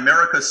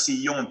Primerica's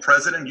CEO and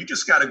president, you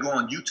just got to go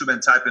on YouTube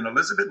and type in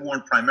Elizabeth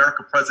Warren,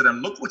 Primerica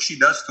president. Look what she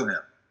does to him.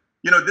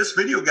 You know, this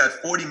video got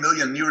 40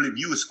 million nearly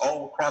views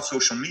all across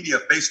social media,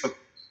 Facebook,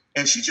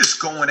 and she's just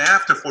going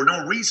after for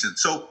no reason.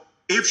 So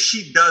if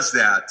she does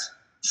that,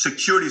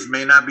 securities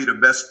may not be the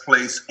best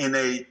place in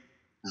a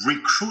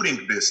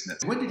recruiting business.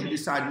 When did you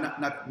decide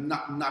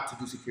not to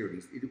do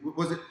securities?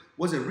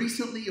 Was it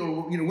recently,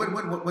 or, you know,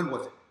 when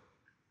was it?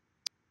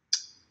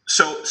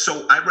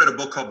 So I read a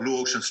book called Blue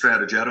Ocean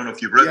Strategy. I don't know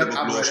if you've read the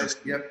book Blue Ocean.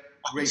 Yep.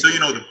 So you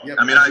know the book. Yep.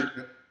 I mean,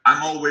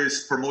 I'm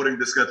always promoting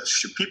this guy.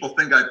 People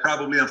think I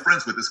probably am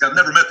friends with this guy. I've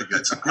never met the guy.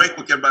 It's a great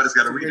book. Everybody's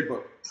got to read it. Great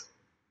book.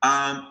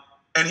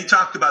 And he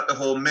talked about the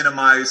whole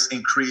minimize,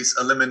 increase,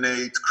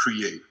 eliminate,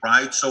 create,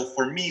 right? So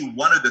for me,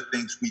 one of the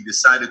things we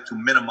decided to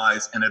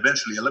minimize and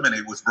eventually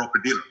eliminate was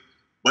broker-dealer.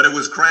 But it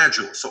was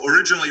gradual. So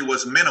originally it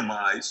was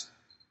minimize,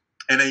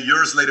 and then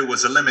years later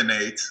was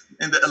eliminate.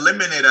 And the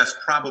eliminate has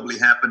probably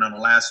happened in the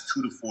last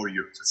 2 to 4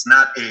 years. It's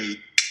not a,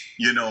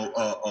 you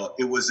know,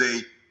 it was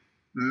a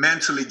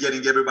mentally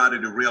getting everybody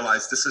to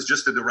realize this is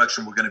just the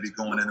direction we're going to be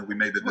going in, and we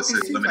made the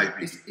decision to eliminate.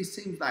 It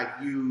seems like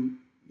you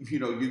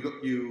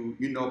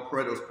know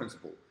Pareto's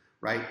principle,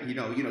 right?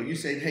 You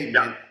say, hey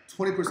man,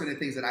 20% of the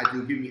things that I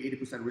do give me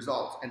 80%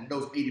 results, and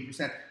those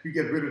 80% you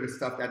get rid of the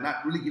stuff that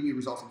not really giving you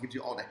results and gives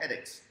you all the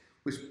headaches,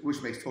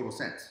 which makes total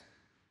sense.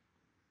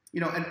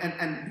 You know,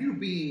 and you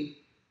being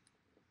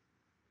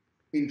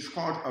in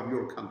charge of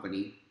your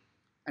company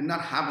and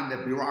not having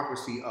the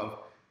bureaucracy of,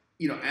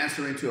 you know,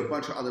 answering to a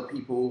bunch of other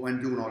people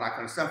and doing all that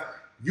kind of stuff,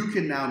 you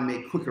can now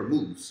make quicker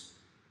moves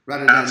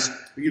rather than,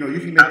 you know, you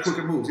can make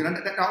quicker moves. And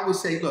I always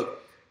say,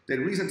 look, the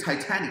reason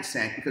Titanic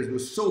sank because it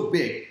was so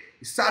big,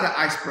 you saw the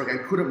iceberg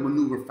and couldn't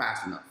maneuver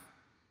fast enough.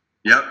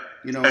 Yep.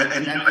 You know,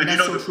 and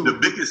that's so true. The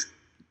biggest.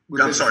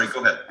 I'm sorry.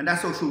 Go ahead. And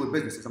that's so true with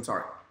businesses. I'm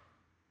sorry.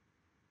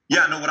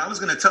 Yeah, no, what I was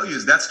going to tell you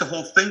is that's the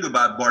whole thing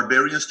about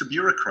barbarians to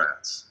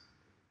bureaucrats.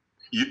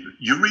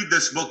 You read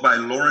this book by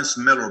Lawrence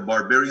Miller,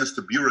 Barbarians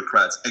to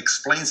Bureaucrats,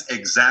 explains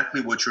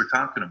exactly what you're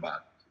talking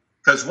about.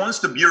 Because once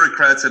the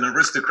bureaucrats and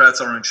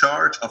aristocrats are in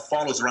charge, a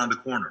fall is around the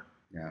corner.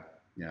 Yeah,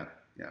 yeah,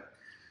 yeah.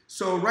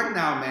 So right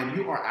now, man,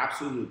 you are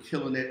absolutely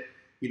killing it.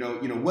 You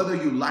know, whether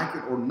you like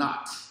it or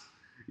not,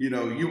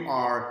 you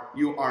are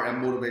a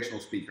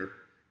motivational speaker.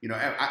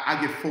 I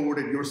get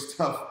forwarded your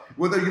stuff,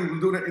 whether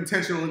you're doing it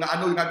intentionally or not. I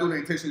know you're not doing it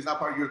intentionally; it's not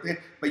part of your thing,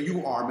 but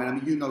you are, man. I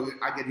mean,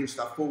 I get your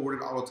stuff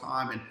forwarded all the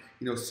time, and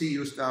see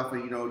your stuff,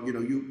 and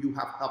you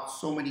have helped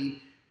so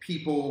many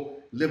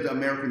people live the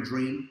American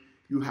dream.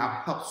 You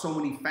have helped so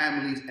many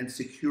families and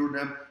secure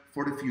them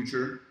for the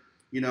future.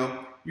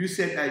 You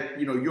said that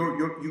you're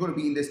going to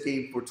be in this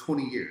game for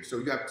 20 years, so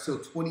you got till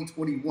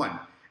 2021.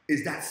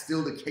 Is that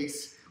still the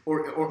case,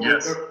 or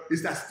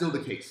is that still the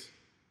case?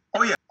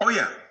 Oh yeah,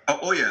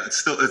 it's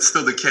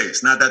still the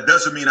case. Now that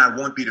doesn't mean I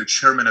won't be the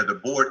chairman of the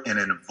board and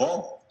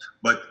involved,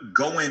 but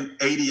going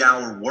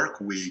 80-hour work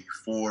week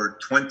for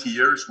 20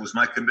 years was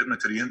my commitment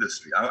to the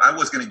industry. I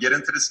was going to get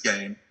into this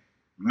game,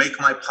 make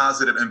my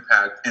positive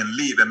impact, and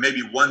leave. And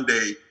maybe one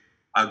day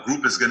a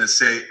group is going to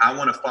say, I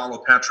want to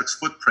follow Patrick's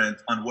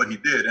footprint on what he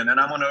did, and then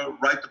I'm going to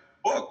write the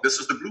book. This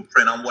is the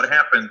blueprint on what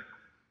happened,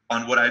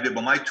 on what I did.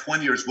 But my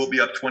 20 years will be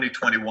up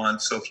 2021.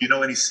 So if you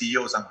know any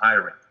CEOs, I'm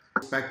hiring. I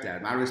respect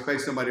that. I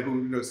respect somebody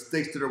who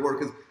sticks to their work.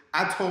 Because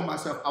I told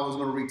myself I was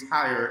going to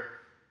retire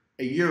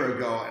a year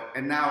ago,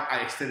 and now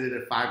I extended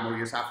it 5 more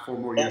years. I have 4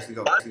 more years to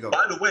go. By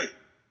the way,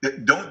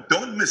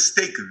 don't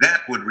mistake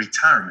that with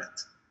retirement.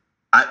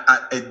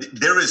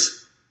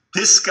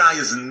 This guy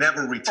is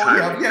never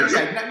retired. Oh, yeah.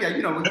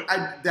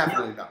 I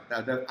definitely know.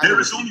 There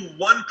is only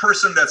one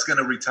person that's going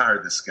to retire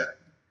this guy.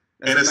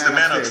 And it's the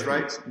man upstairs,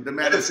 right? The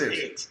man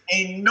upstairs.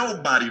 Ain't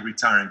nobody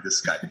retiring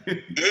this guy.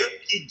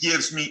 If he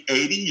gives me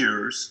 80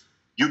 years,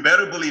 you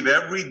better believe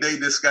every day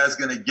this guy's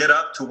going to get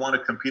up to want to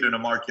compete in the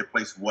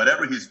marketplace,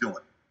 whatever he's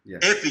doing. Yeah.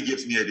 If he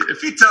gives me 80.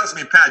 If he tells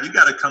me, Pat, you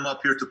got to come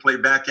up here to play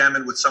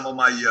backgammon with some of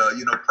my,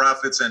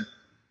 prophets and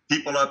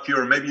people up here,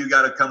 or maybe you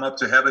got to come up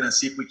to heaven and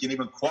see if we can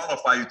even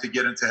qualify you to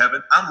get into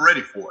heaven, I'm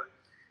ready for it.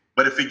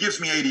 But if it gives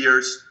me 80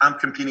 years, I'm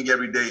competing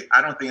every day. I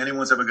don't think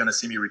anyone's ever going to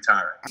see me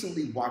retire. I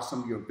recently watched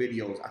some of your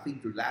videos. I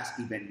think your last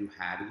event you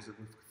had, it was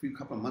a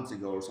couple of months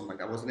ago or something like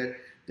that, wasn't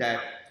it?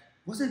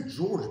 Wasn't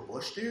George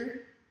Bush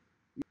there?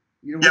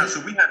 Yeah,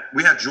 so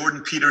we had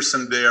Jordan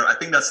Peterson there. I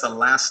think that's the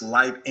last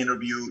live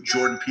interview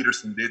Jordan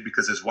Peterson did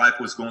because his wife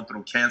was going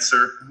through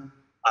cancer.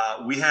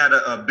 Mm-hmm. We had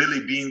Billy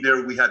Bean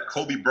there. We had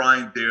Kobe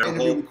Bryant there.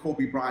 Interview with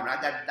Kobe Bryant. I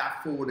got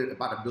that forwarded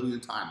about 1 billion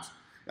times.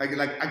 Like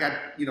I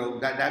got,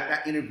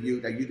 that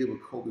interview that you did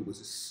with Kobe was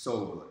just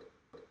so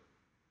good.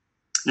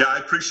 Yeah, I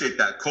appreciate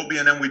that. Kobe,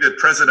 and then we did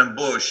President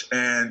Bush,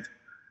 and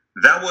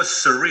that was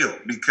surreal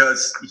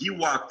because he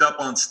walked up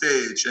on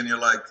stage and you're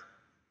like,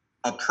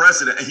 a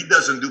president, and he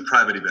doesn't do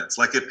private events.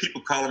 Like if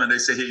people call him and they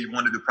say, hey, you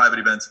want to do private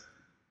events,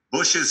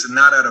 Bush is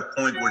not at a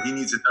point where he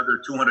needs another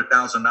 $200,000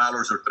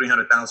 or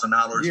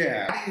 $300,000.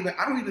 Yeah,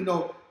 I don't even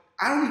know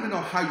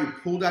how you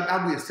pulled that.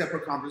 That would be a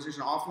separate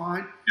conversation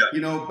offline.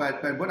 Yeah.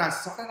 But when I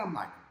saw that, I'm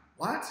like,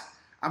 what?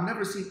 I've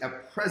never seen a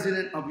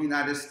president of the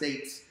United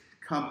States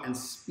come and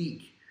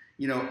speak,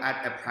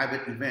 at a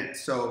private event.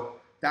 So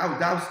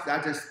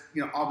that just,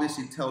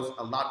 obviously tells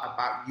a lot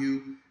about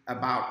you,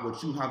 about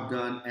what you have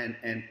done,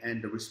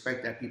 and the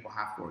respect that people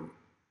have for you.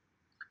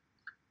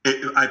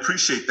 I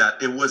appreciate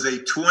that. It was a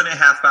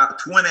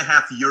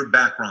 2.5 year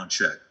background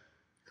check.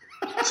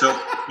 So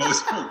it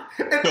was cool.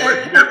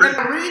 An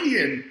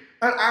Iranian,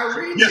 a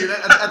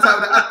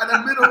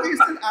Middle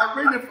Eastern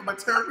Iranian from a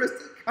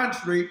terroristic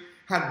country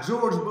had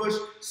George Bush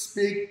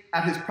speak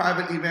at his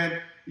private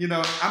event.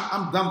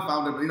 I'm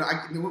dumbfounded.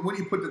 When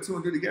you put the two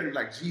and two together, you're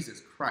like,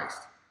 Jesus Christ,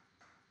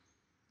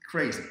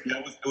 crazy. Yeah,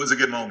 it was a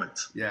good moment.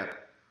 Yeah.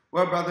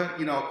 Well, brother,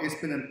 it's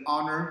been an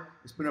honor.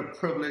 It's been a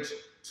privilege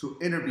to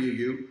interview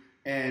you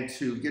and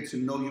to get to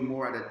know you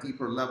more at a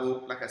deeper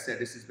level. Like I said,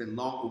 this has been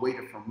long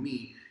awaited from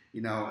me.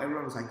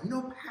 Everyone was like,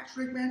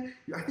 Patrick, man,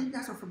 I think you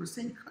guys are from the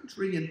same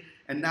country.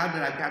 And now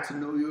that I got to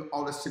know you,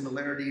 all the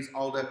similarities,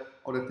 all the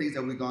things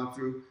that we've gone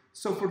through.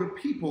 So for the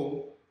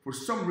people, for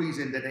some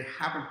reason that they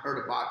haven't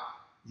heard about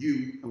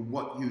you and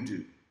what you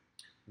do,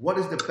 what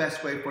is the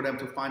best way for them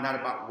to find out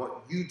about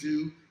what you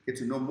do, get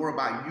to know more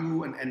about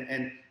you and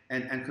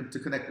to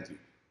connect with you?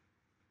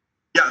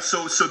 Yeah,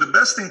 so the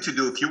best thing to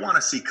do, if you want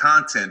to see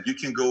content, you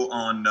can go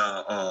on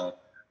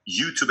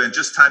YouTube and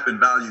just type in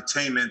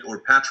Valuetainment or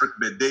Patrick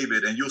Bet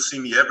David, and you'll see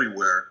me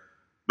everywhere.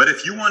 But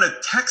if you want to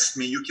text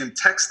me, you can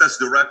text us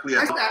directly.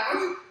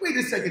 Wait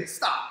a second,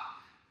 stop.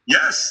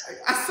 Yes.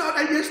 I saw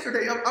that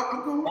yesterday.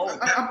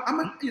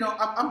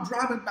 I'm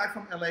driving back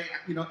from LA.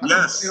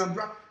 Yes.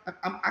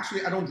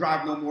 I don't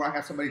drive no more. I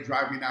have somebody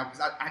drive me now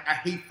because I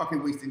hate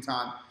fucking wasting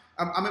time.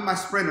 I'm in my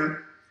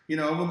Sprinter, with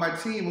my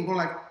team. We're going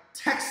like,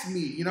 text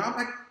me. I'm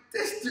like,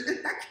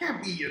 that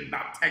can't be your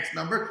text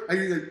number.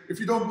 If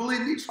you don't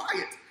believe me, try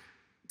it.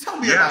 Tell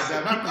me about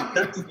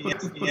that.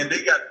 And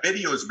they got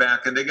videos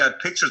back and they got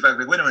pictures back.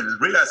 Like, wait a minute,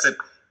 really? I said,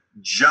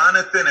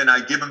 Jonathan, and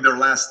I give them their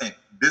last name.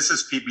 This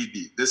is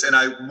PBD. This, and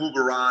I move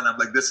around. I'm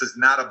like, this is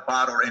not a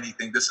bot or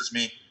anything. This is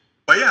me.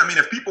 But yeah, I mean,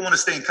 if people want to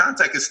stay in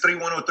contact, it's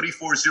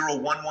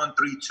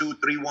 310-340-1132,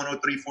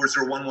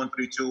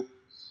 310-340-1132.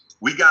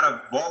 We got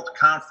a vault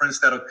conference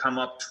that'll come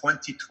up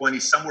 2020,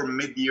 somewhere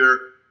mid-year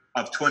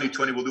of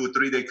 2020. We'll do a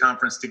 3-day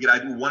conference ticket. I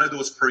do one of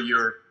those per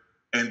year.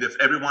 And if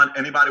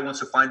anybody wants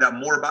to find out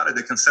more about it,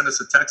 they can send us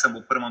a text and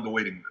we'll put them on the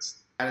waiting list.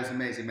 That is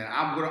amazing, man.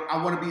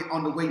 I want to be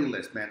on the waiting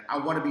list, man. I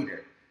want to be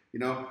there. You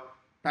know,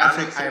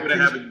 Patrick, I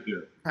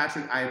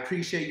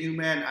appreciate you,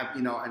 man.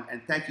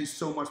 And thank you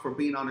so much for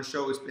being on the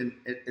show. It's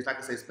like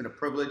I say, it's been a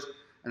privilege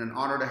and an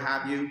honor to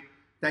have you.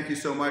 Thank you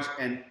so much.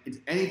 And if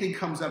anything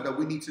comes up that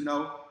we need to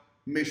know,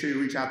 make sure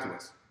you reach out to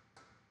us.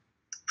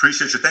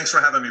 Appreciate you. Thanks for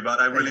having me, bud.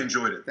 I really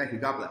enjoyed it. Thank you.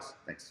 God bless.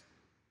 Thanks.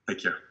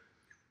 Take care.